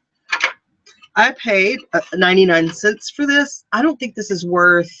 I paid 99 cents for this. I don't think this is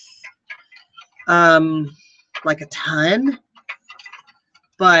worth like a ton,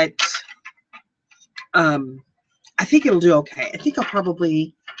 but I think it'll do okay. I think I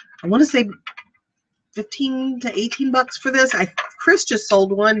want to say 15 to 18 bucks for this. Chris just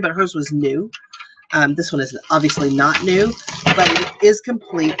sold one, but hers was new. This one is obviously not new, but it is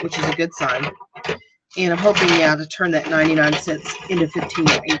complete, which is a good sign. And I'm hoping, yeah, to turn that 99 cents into $15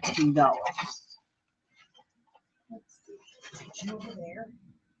 or $18. Let's see. Over there.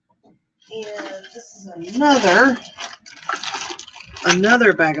 And this is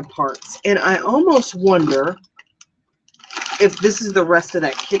another bag of parts. And I almost wonder if this is the rest of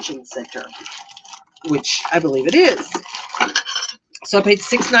that kitchen center, which I believe it is. So I paid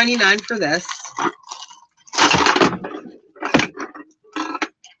 $6.99 for this.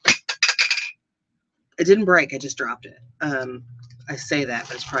 It didn't break, I just dropped it. I say that,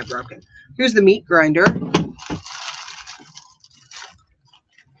 but it's probably broken. Here's the meat grinder.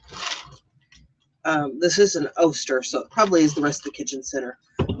 This is an Oster, so it probably is the rest of the kitchen center.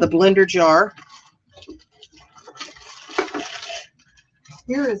 The blender jar.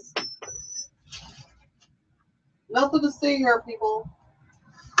 Here is nothing to see here, people.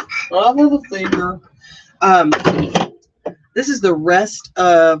 Nothing to see here. This is the rest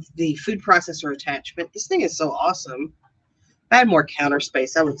of the food processor attachment. This thing is so awesome. If I had more counter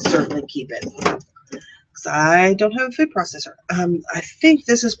space, I would certainly keep it, because I don't have a food processor. I think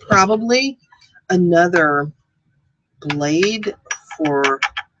this is probably another blade for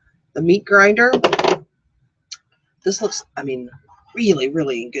the meat grinder. This looks, I mean, really,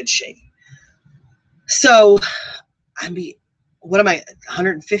 really in good shape. So, I mean, what am I,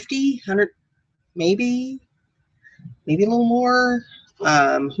 150, 100, maybe a little more.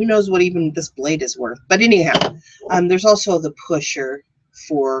 Who knows what even this blade is worth. But anyhow, there's also the pusher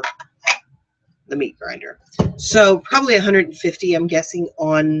for the meat grinder. So probably 150, I'm guessing,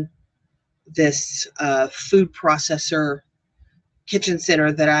 on this food processor kitchen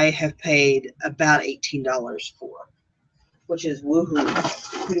center that I have paid about $18 for, which is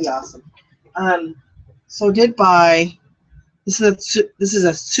woohoo, pretty awesome. So did buy, this is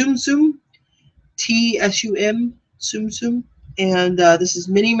a Tsum Tsum, TSUM, Tsum Tsum, and this is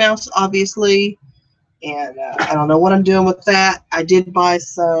Minnie Mouse, obviously, and I don't know what I'm doing with that. I did buy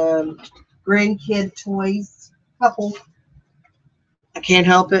some grandkid toys, couple. I can't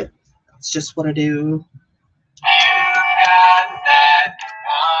help it. It's just what I do.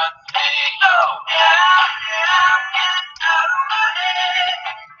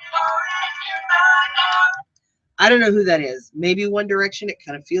 I don't know who that is. Maybe One Direction. It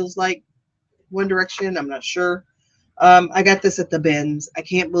kind of feels like One Direction. I'm not sure. I got this at the bins. I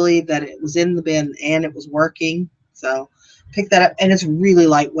can't believe that it was in the bin and it was working. So pick that up. And it's really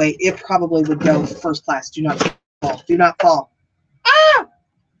lightweight. It probably would go first class. Do not Do not fall. Ah!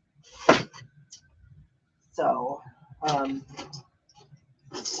 So,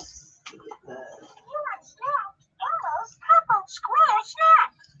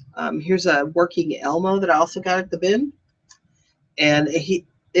 here's a working Elmo that I also got at the bin, and it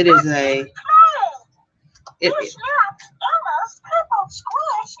is a it,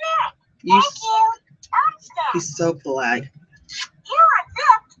 you, he's so polite. You are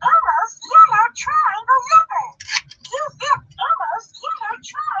zipped Elmo's yellow triangle zipper. You zipped Elmo's yellow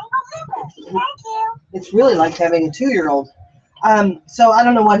triangle zipper. Thank you. It's really like having a 2-year-old. So I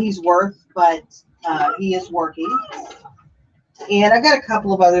don't know what he's worth, but he is working. And I got a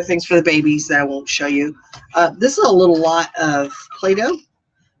couple of other things for the babies that I won't show you. This is a little lot of Play-Doh.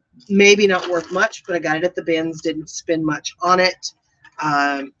 Maybe not worth much, but I got it at the bins. Didn't spend much on it.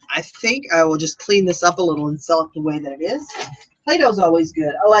 I think I will just clean this up a little and sell it the way that it is. Play-Doh is always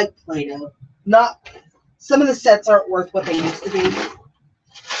good. I like Play-Doh. Some of the sets aren't worth what they used to be,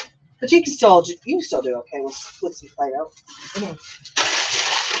 but you can still do okay with some Play-Doh.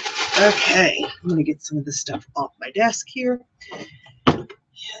 Okay, I'm gonna get some of this stuff off my desk here. Yeah,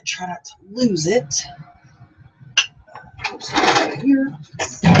 try not to lose it. Here.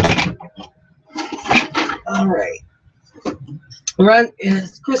 All right.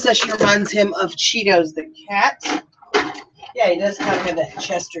 Chris says she reminds him of Cheetos the cat. Yeah, he does kind of have that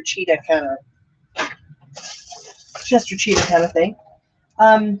Chester Cheetah kind of thing.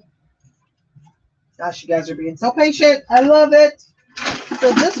 Gosh, you guys are being so patient. I love it.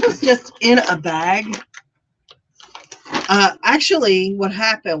 So this was just in a bag. Actually, what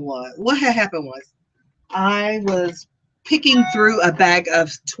had happened was I was picking through a bag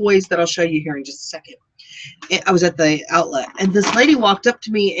of toys that I'll show you here in just a second. I was at the outlet, and this lady walked up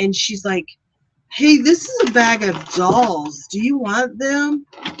to me, and she's like, "Hey, this is a bag of dolls. Do you want them?"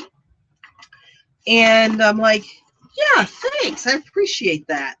 And I'm like, "Yeah, thanks. I appreciate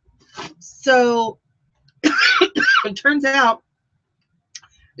that." So it turns out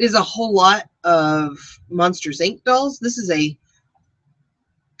there's a whole lot of Monsters Inc. dolls. This is a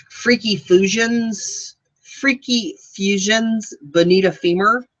Freaky Fusions Bonita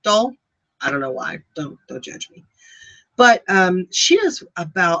Femur doll. I don't know why. Don't judge me. But she does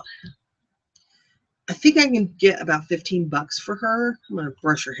about, I think I can get about $15 for her. I'm gonna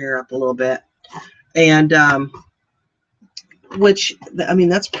brush her hair up a little bit, and which, I mean,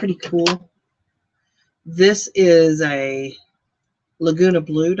 that's pretty cool. This is a Laguna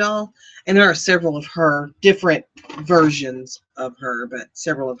Blue doll, and there are several of her, different versions of her, but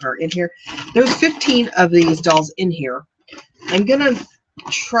several of her in here. There's 15 of these dolls in here. I'm gonna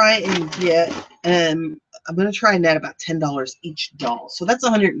try and get, I'm gonna try and net about $10 each doll. So that's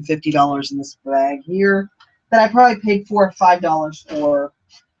 $150 in this bag here that I probably paid $4 or $5 for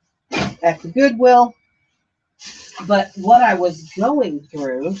at the Goodwill. But what I was going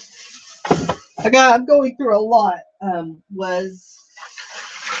through, I'm going through a lot, was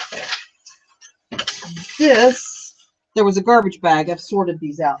this. There was a garbage bag. I've sorted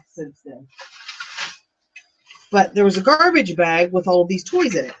these out since then. But there was a garbage bag with all of these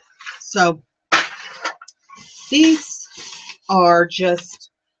toys in it. So these are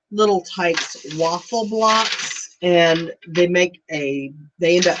just Little Tikes waffle blocks, and they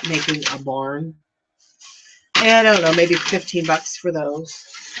end up making a barn. And I don't know, maybe $15 for those.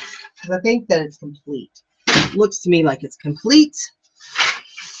 Because I think that it's complete. It looks to me like it's complete.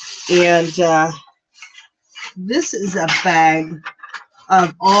 And this is a bag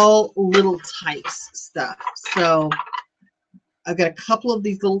of all Little Tikes stuff. So I've got a couple of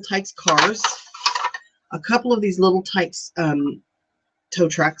these Little Tikes cars, a couple of these Little Tikes tow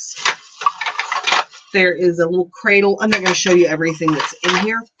trucks. There is a little cradle. I'm not going to show you everything that's in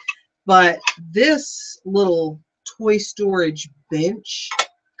here, but this little toy storage bench,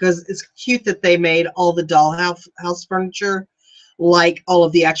 because it's cute that they made all the dollhouse furniture like all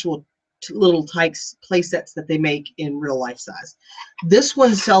of the actual Little Tikes play sets that they make in real life size. This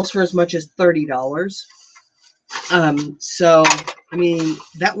one sells for as much as $30. So I mean,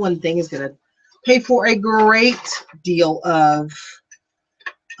 that one thing is going to pay for a great deal of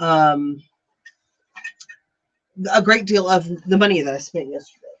the money that I spent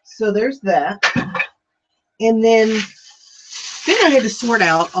yesterday. So there's that. And then I had to sort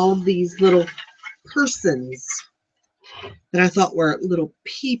out all of these little persons that I thought were little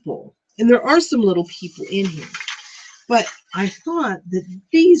people. And there are some little people in here. But I thought that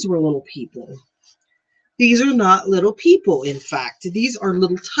these were little people. These are not little people, in fact. These are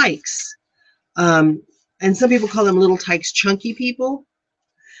Little Tikes. And some people call them Little Tikes chunky people.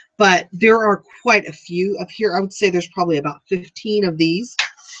 But there are quite a few up here. I would say there's probably about 15 of these.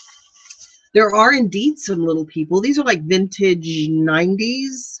 There are indeed some little people. These are like vintage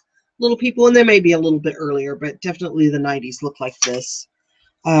 90s little people, and they may be a little bit earlier, but definitely the 90s look like this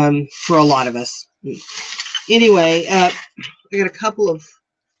for a lot of us. Anyway, I got a couple of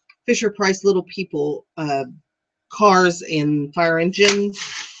Fisher-Price little people cars and fire engines.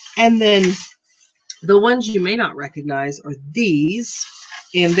 And then the ones you may not recognize are these.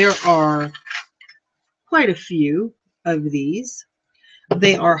 And there are quite a few of these.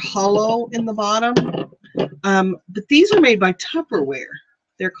 They are hollow in the bottom. But these are made by Tupperware.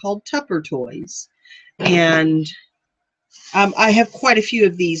 They're called Tupper Toys. And I have quite a few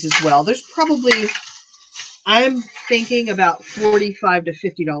of these as well. There's probably, I'm thinking about $45 to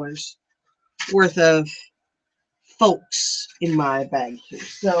 $50 worth of folks in my bag here.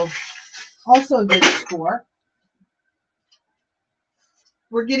 So also a good score.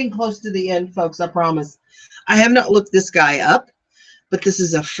 We're getting close to the end, folks, I promise. I have not looked this guy up, but this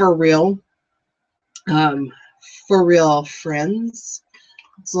is a for real friends.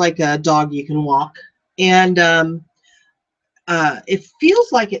 It's like a dog you can walk. And it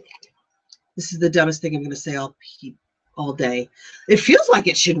feels like it, this is the dumbest thing I'm going to say all day. It feels like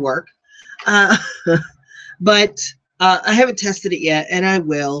it should work. But I haven't tested it yet, and I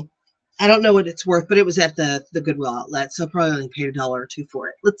will. I don't know what it's worth, but it was at the Goodwill outlet, so I probably only paid $1 or $2 for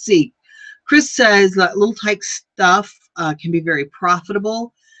it. Let's see. Chris says that little tyke stuff can be very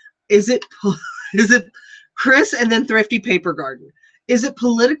profitable. Is it Chris and then Thrifty Paper Garden? Is it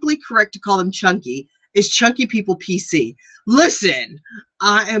politically correct to call them chunky? Is chunky people PC? Listen,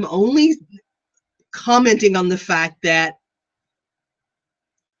 I am only commenting on the fact that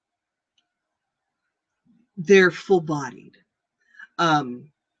they're full-bodied.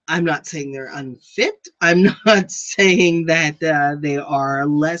 I'm not saying they're unfit. I'm not saying that they are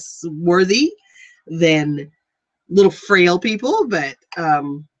less worthy than little frail people, but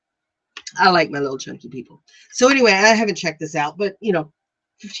I like my little chunky people. So anyway, I haven't checked this out, but you know,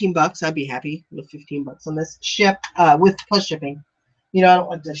 $15, I'd be happy with $15 on this. Ship with plus shipping. You know, I don't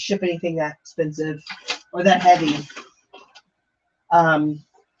want to ship anything that expensive or that heavy.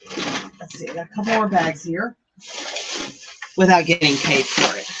 Let's see, I got a couple more bags here without getting paid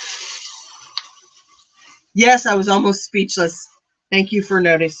for it. Yes, I was almost speechless. Thank you for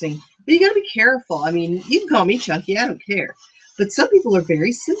noticing. But you got to be careful. I mean, you can call me chunky. I don't care. But some people are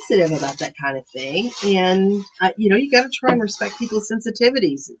very sensitive about that kind of thing. And, you know, you got to try and respect people's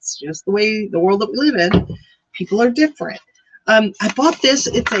sensitivities. It's just the way the world that we live in. People are different. I bought this.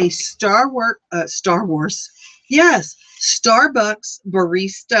 It's a Star Wars. Yes, Starbucks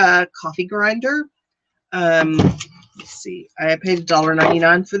barista coffee grinder. Let's see. I paid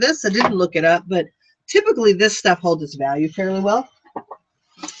 $1.99 for this. I didn't look it up, but typically this stuff holds its value fairly well.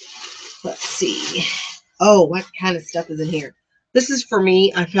 Let's see. Oh, what kind of stuff is in here? This is for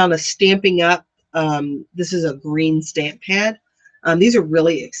me. I found a Stampin' Up. This is a green stamp pad. These are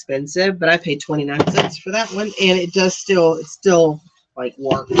really expensive, but I paid 29 cents for that one, and it still like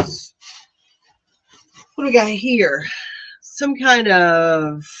works. What do we got here? Some kind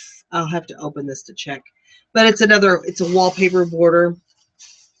of, I'll have to open this to check, but it's a wallpaper border.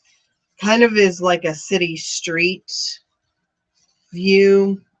 Kind of is like a city street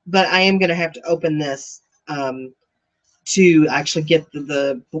view, but I am going to have to open this to actually get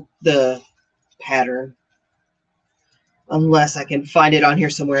the pattern, unless I can find it on here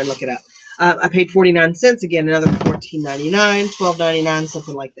somewhere and look it up. I paid 49 cents. Again, another $14.99, $12.99,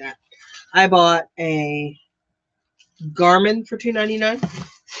 something like that. I bought a Garmin for $2.99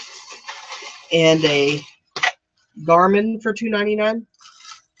 and a Garmin for $2.99.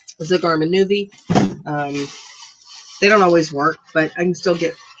 It's a Garmin Newbie. They don't always work, but I can still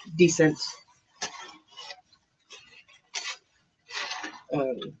get decent.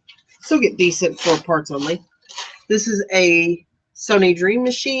 For parts only. This is a Sony Dream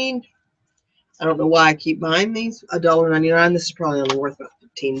Machine. I don't know why I keep buying these. $1.99. This is probably only worth about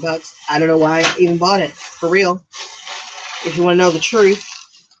 $15. I don't know why I even bought it. For real. If you want to know the truth.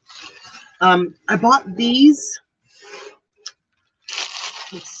 I bought these.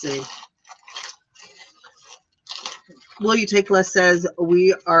 Let's see. Will You Take Less says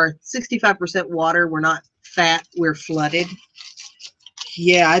we are 65% water. We're not fat. We're flooded.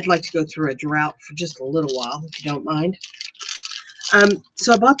 Yeah, I'd like to go through a drought for just a little while, if you don't mind.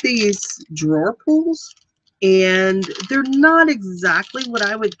 So I bought these drawer pulls, and they're not exactly what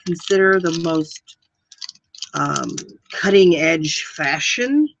I would consider the most cutting edge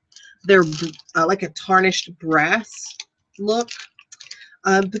fashion. They're like a tarnished brass look,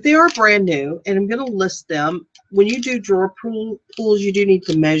 but they are brand new, and I'm going to list them. When you do drawer pulls, you do need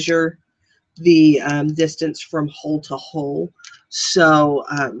to measure the distance from hole to hole. So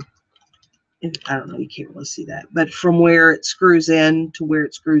I don't know, you can't really see that, but from where it screws in to where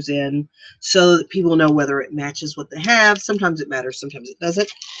it screws in, so that people know whether it matches what they have. Sometimes it matters, sometimes it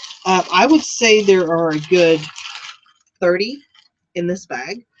doesn't. I would say there are a good 30 in this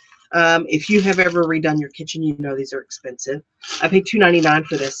bag. If you have ever redone your kitchen, you know these are expensive. I paid $2.99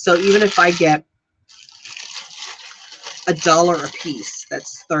 for this, so even if I get $1 a piece,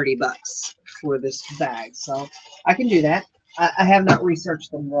 that's 30 bucks for this bag. So I can do that. I have not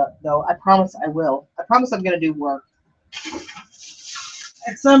researched them though. I promise I will. I promise I'm going to do work.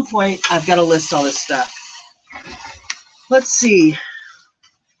 At some point, I've got to list all this stuff. Let's see.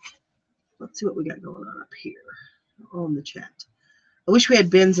 Let's see what we got going on up here on the chat. I wish we had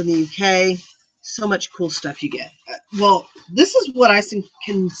bins in the UK. So much cool stuff you get. Well, this is what I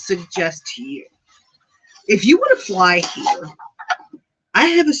can suggest to you. If you want to fly here, I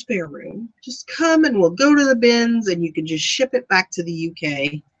have a spare room. Just come and we'll go to the bins and you can just ship it back to the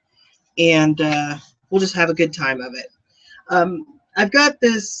UK and we'll just have a good time of it. I've got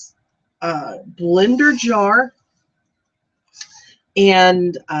this blender jar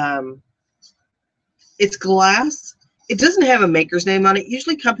and it's glass. It doesn't have a maker's name on it.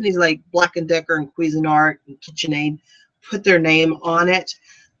 Usually companies like Black & Decker and Cuisinart and KitchenAid put their name on it.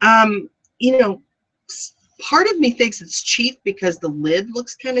 You know, part of me thinks it's cheap because the lid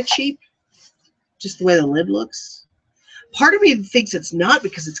looks kind of cheap, just the way the lid looks. Part of me thinks it's not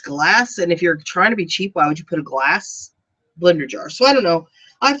because it's glass, and if you're trying to be cheap, why would you put a glass blender jar? So I don't know.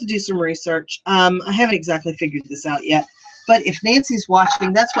 I'll have to do some research. I haven't exactly figured this out yet, but if Nancy's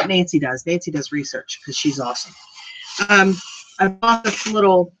watching, that's what Nancy does. Nancy does research because she's awesome. I bought this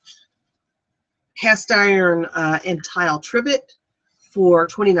little cast iron and tile trivet for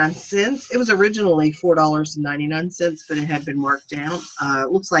 29 cents. It was originally $4.99, but it had been marked down.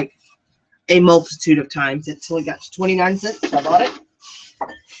 It looks like a multitude of times until it got to 29 cents. So I bought it.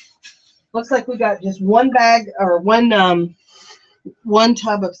 Looks like we got just one bag or one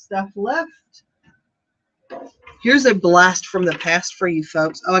tub of stuff left. Here's a blast from the past for you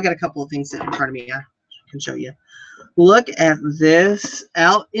folks. Oh, I got a couple of things sitting in front of me. I can show you. Look at this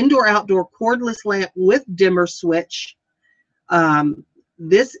indoor-outdoor cordless lamp with dimmer switch.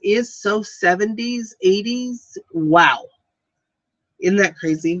 This is so 70s, 80s. Wow. Isn't that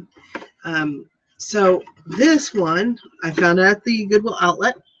crazy? So this one I found at the Goodwill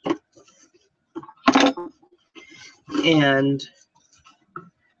outlet. And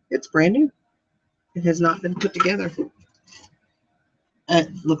it's brand new. It has not been put together.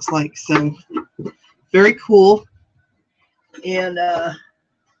 It looks like so. Very cool. And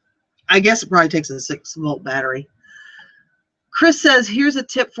I guess it probably takes a 6-volt battery. Chris says, here's a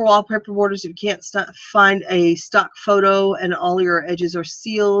tip for wallpaper borders. If you can't find a stock photo and all your edges are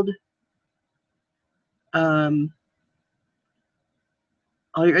sealed, all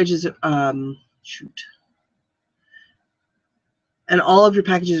your edges, shoot. And all of your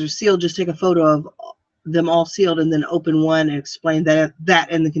packages are sealed, just take a photo of them all sealed and then open one and explain that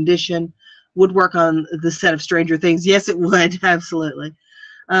and the condition. Would work on the set of Stranger Things. Yes, it would. Absolutely.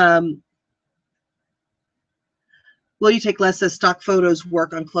 Will you take less as stock photos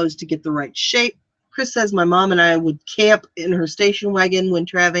work on clothes to get the right shape? Chris says my mom and I would camp in her station wagon when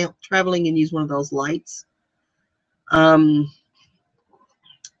traveling and use one of those lights.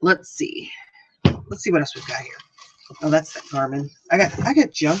 Let's see. Let's see what else we've got here. Oh, that's that Garmin. I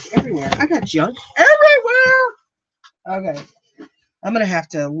got junk everywhere. I got junk everywhere. Okay. I'm going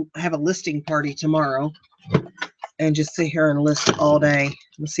to have a listing party tomorrow and just sit here and list all day.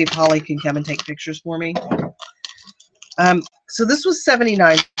 Let's see if Holly can come and take pictures for me. So this was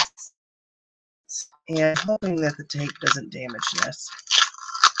 79 cents, and hoping that the tape doesn't damage this.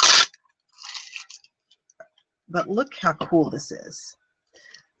 But look how cool this is.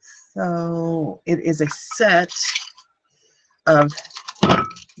 So it is a set of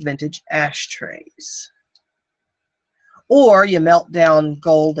vintage ashtrays. Or you melt down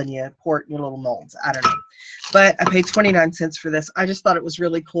gold and you pour it in your little molds. I don't know. But I paid 29 cents for this. I just thought it was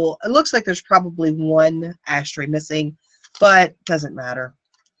really cool. It looks like there's probably one ashtray missing, but it doesn't matter.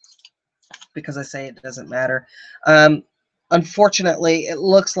 Because I say it doesn't matter. Unfortunately, it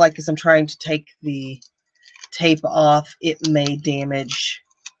looks like as I'm trying to take the tape off, it may damage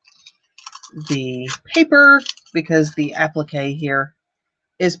the paper because the applique here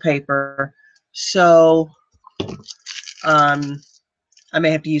is paper. So I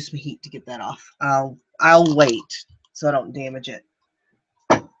may have to use some heat to get that off. I'll wait so I don't damage it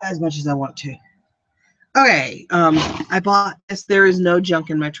as much as I want to. Okay, I bought this. There is no junk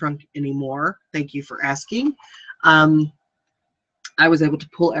in my trunk anymore. Thank you for asking. I was able to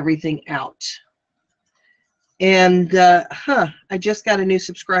pull everything out. And I just got a new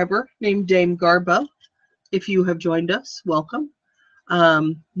subscriber named Dame Garbo. If you have joined us, welcome.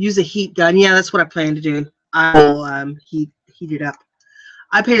 Use a heat gun. Yeah, that's what I plan to do. I will heat it up.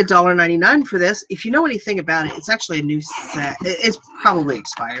 I paid $1.99 for this. If you know anything about it, it's actually a new set. It's probably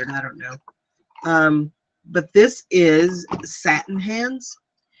expired. I don't know. But this is satin hands,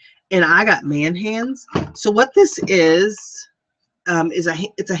 and I got man hands. So what this is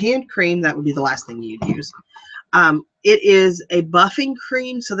it's a hand cream. That would be the last thing you'd use. It is a buffing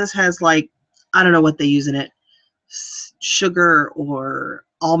cream. So this has, like, I don't know what they use in it, sugar or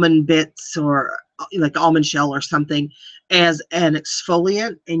almond bits or like almond shell or something as an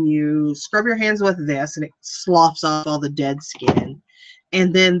exfoliant, and you scrub your hands with this and it sloughs off all the dead skin.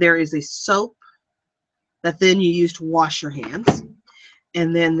 And then there is a soap that then you use to wash your hands,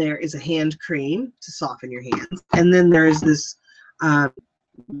 and then there is a hand cream to soften your hands, and then there is this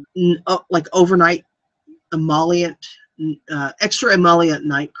like overnight emollient, extra emollient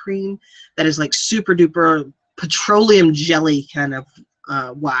night cream that is like super duper petroleum jelly kind of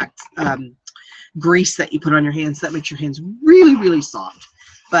wax grease that you put on your hands that makes your hands really, really soft.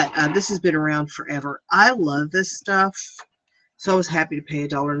 But this has been around forever. I love this stuff, so I was happy to pay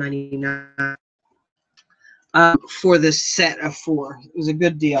 $1.99 for this set of 4. It was a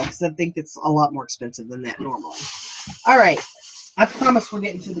good deal because I think it's a lot more expensive than that normally. All right, I promise we're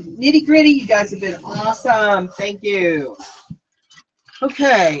getting to the nitty gritty. You guys have been awesome. Thank you.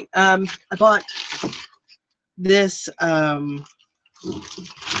 Okay, I bought this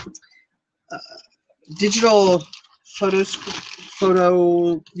digital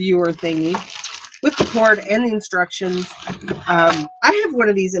photo viewer thingy with the cord and the instructions. I have one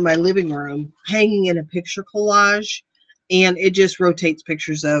of these in my living room hanging in a picture collage, and it just rotates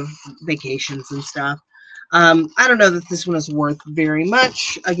pictures of vacations and stuff. I don't know that this one is worth very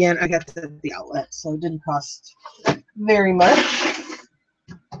much. Again, I got this at the outlet, so it didn't cost very much.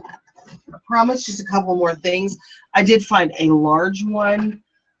 I promise, just a couple more things. I did find a large one.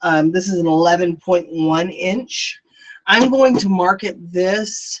 This is an 11.1 inch. I'm going to market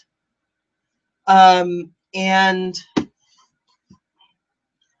this and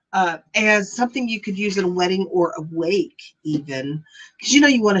as something you could use at a wedding or a wake even, because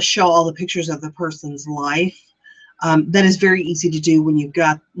you want to show all the pictures of the person's life. That is very easy to do when you've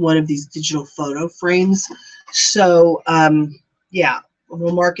got one of these digital photo frames. So yeah,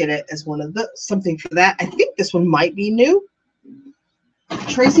 we'll market it as something for that. I think this one might be new.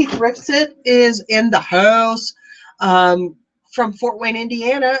 Tracy Thrifts It is in the house from Fort Wayne,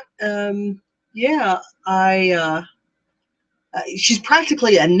 Indiana. Yeah, she's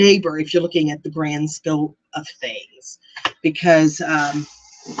practically a neighbor if you're looking at the grand scope of things, because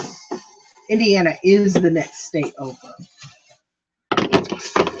Indiana is the next state over.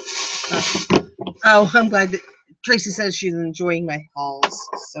 Oh, I'm glad that Tracy says she's enjoying my hauls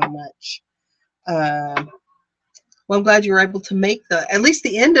so much. Well, I'm glad you were able to make at least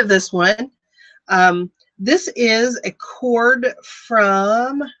the end of this one. This is a cord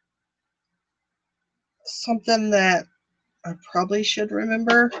from something that I probably should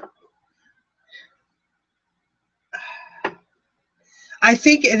remember. I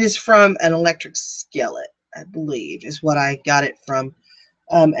think it is from an electric skillet, I believe, is what I got it from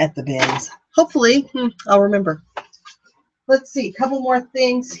at the bins. Hopefully, I'll remember. Let's see, a couple more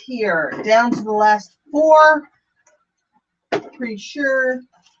things here. Down to the last 4. Pretty sure.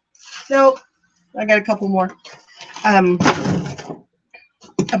 Nope, I got a couple more. I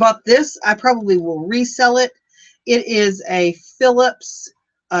bought this. I probably will resell it. It is a Philips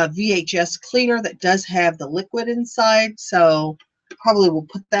VHS cleaner that does have the liquid inside, so probably will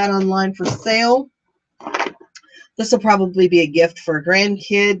put that online for sale. This will probably be a gift for a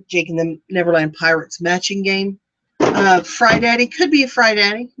grandkid. Jake and the Neverland Pirates matching game. Fry Daddy, could be a Fry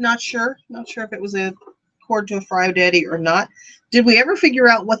Daddy. Not sure. Not sure if it was a cord to a Fry Daddy or not. Did we ever figure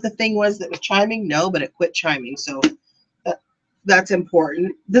out what the thing was that was chiming? No, but it quit chiming, so that's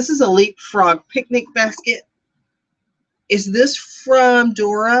important. This is a Leapfrog picnic basket. Is this from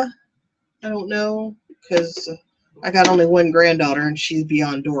Dora? I don't know, because I got only one granddaughter and she's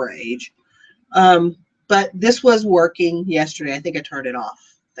beyond Dora age. But this was working yesterday. I think I turned it off,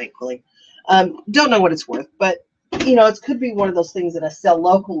 thankfully. Don't know what it's worth, but it could be one of those things that I sell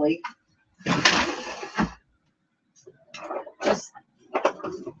locally.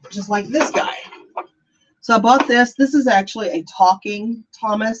 Just like this guy. So I bought this. This is actually a talking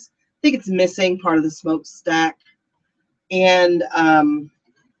Thomas. I think it's missing part of the smokestack. And I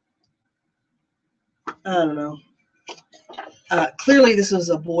don't know. Clearly this was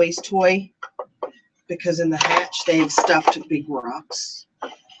a boy's toy, because in the hatch they have stuffed big rocks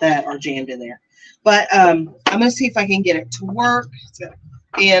that are jammed in there. But I'm going to see if I can get it to work.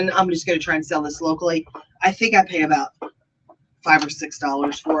 And I'm just going to try and sell this locally. I think I pay about $5 or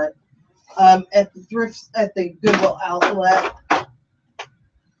 $6 for it. At the thrift, at the Goodwill outlet.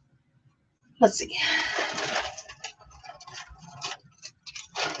 Let's see.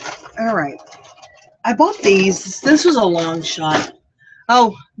 All right. I bought these. This was a long shot.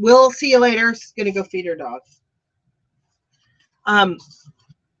 Oh, we'll see you later. Gonna go feed her dog.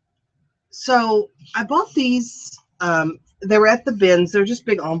 So I bought these. They were at the bins. They're just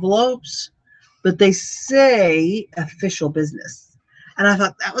big envelopes, but they say official business. And I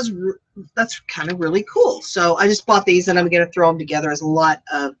thought that's kind of really cool. So I just bought these, and I'm gonna throw them together as a lot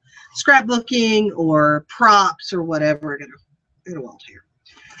of scrapbooking or props or whatever. Gonna weld here.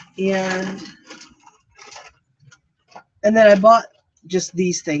 And then I bought just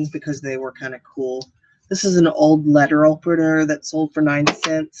these things because they were kind of cool. This is an old letter opener that sold for 9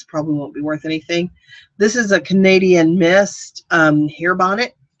 cents. Probably won't be worth anything. This is a Canadian Mist hair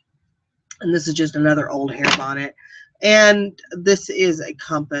bonnet. And this is just another old hair bonnet. And this is a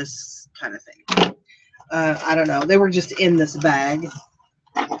compass kind of thing. I don't know. They were just in this bag.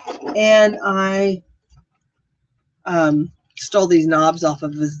 And I stole these knobs off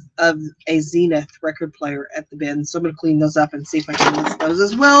of a Zenith record player at the bin. So I'm going to clean those up and see if I can list those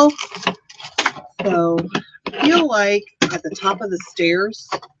as well. So I feel like at the top of the stairs,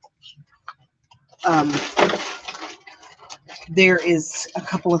 there is a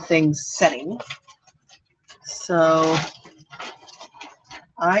couple of things setting. So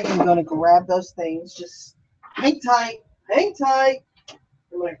I am going to grab those things. Just hang tight. Hang tight.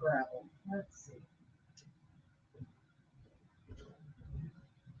 I'm going to grab them. Let's see.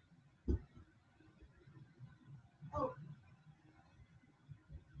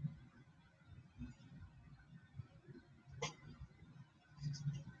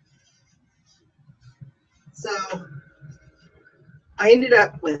 So I ended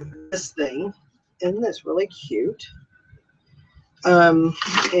up with this thing. Isn't this really cute? And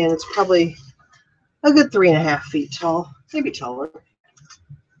it's probably a good 3.5 feet tall, maybe taller.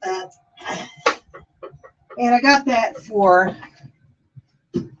 And I got that for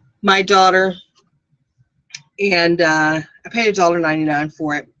my daughter, and I paid $1.99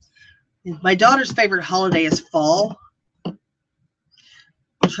 for it. My daughter's favorite holiday is fall.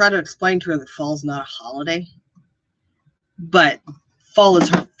 I'll try to explain to her that fall's not a holiday, but fall is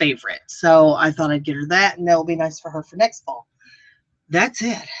her favorite. So I thought I'd get her that, and that will be nice for her for next fall. That's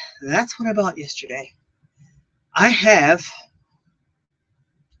it. That's what I bought yesterday. I have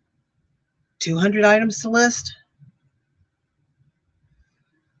 200 items to list.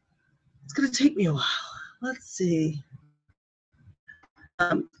 It's going to take me a while. Let's see.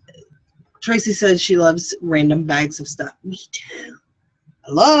 Tracy says she loves random bags of stuff. Me too.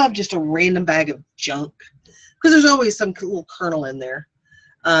 I love just a random bag of junk because there's always some little kernel in there.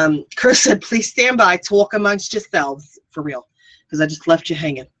 Chris said, please stand by, talk amongst yourselves, for real, because I just left you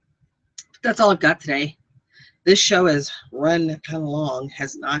hanging. But that's all I've got today. This show has run kind of long,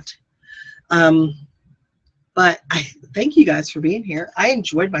 has not. But I thank you guys for being here. I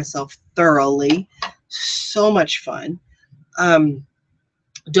enjoyed myself thoroughly. So much fun.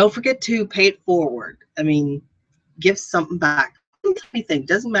 Don't forget to pay it forward. I mean, give something back. Anything,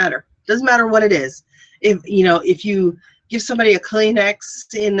 doesn't matter. Doesn't matter what it is. If you give somebody a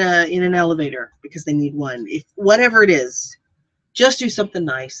Kleenex in an elevator because they need one, if whatever it is, just do something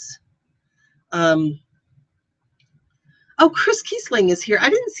nice. Oh, Chris Kiesling is here. I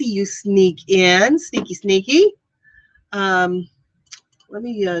didn't see you sneak in. Sneaky. Let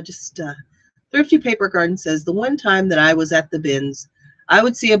me Thrifty Paper Garden says, the one time that I was at the bins, I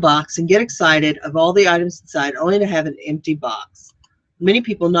would see a box and get excited of all the items inside, only to have an empty box. Many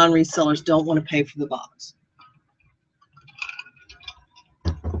people, non-resellers, don't want to pay for the box.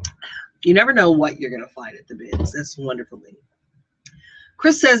 You never know what you're going to find at the bins. That's a wonderful thing.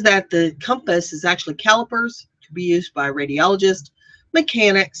 Chris says that the compass is actually calipers to be used by radiologists,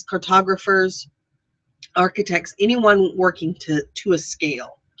 mechanics, cartographers, architects, anyone working to a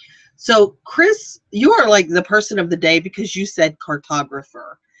scale. So, Chris, you are like the person of the day because you said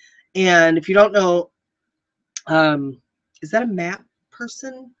cartographer. And if you don't know, is that a map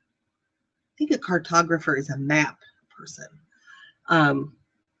person? I think a cartographer is a map person.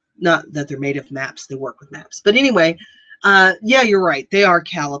 Not that they're made of maps, they work with maps. But anyway, yeah, you're right. They are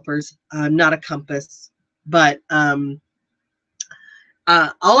calipers, not a compass. But all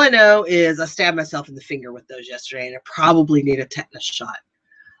I know is I stabbed myself in the finger with those yesterday, and I probably need a tetanus shot.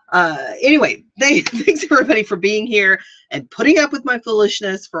 Anyway, thanks everybody for being here and putting up with my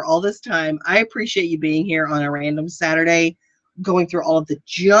foolishness for all this time. I appreciate you being here on a random Saturday, going through all of the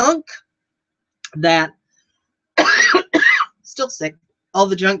junk. that still sick, all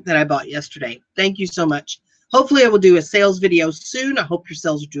the junk that I bought yesterday. Thank you so much. Hopefully I will do a sales video soon. I hope your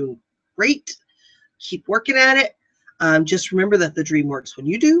sales are doing great. Keep working at it. Just remember that the dream works when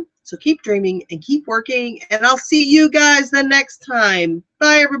you do. So keep dreaming and keep working. And I'll see you guys the next time.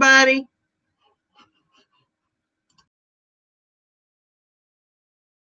 Bye, everybody.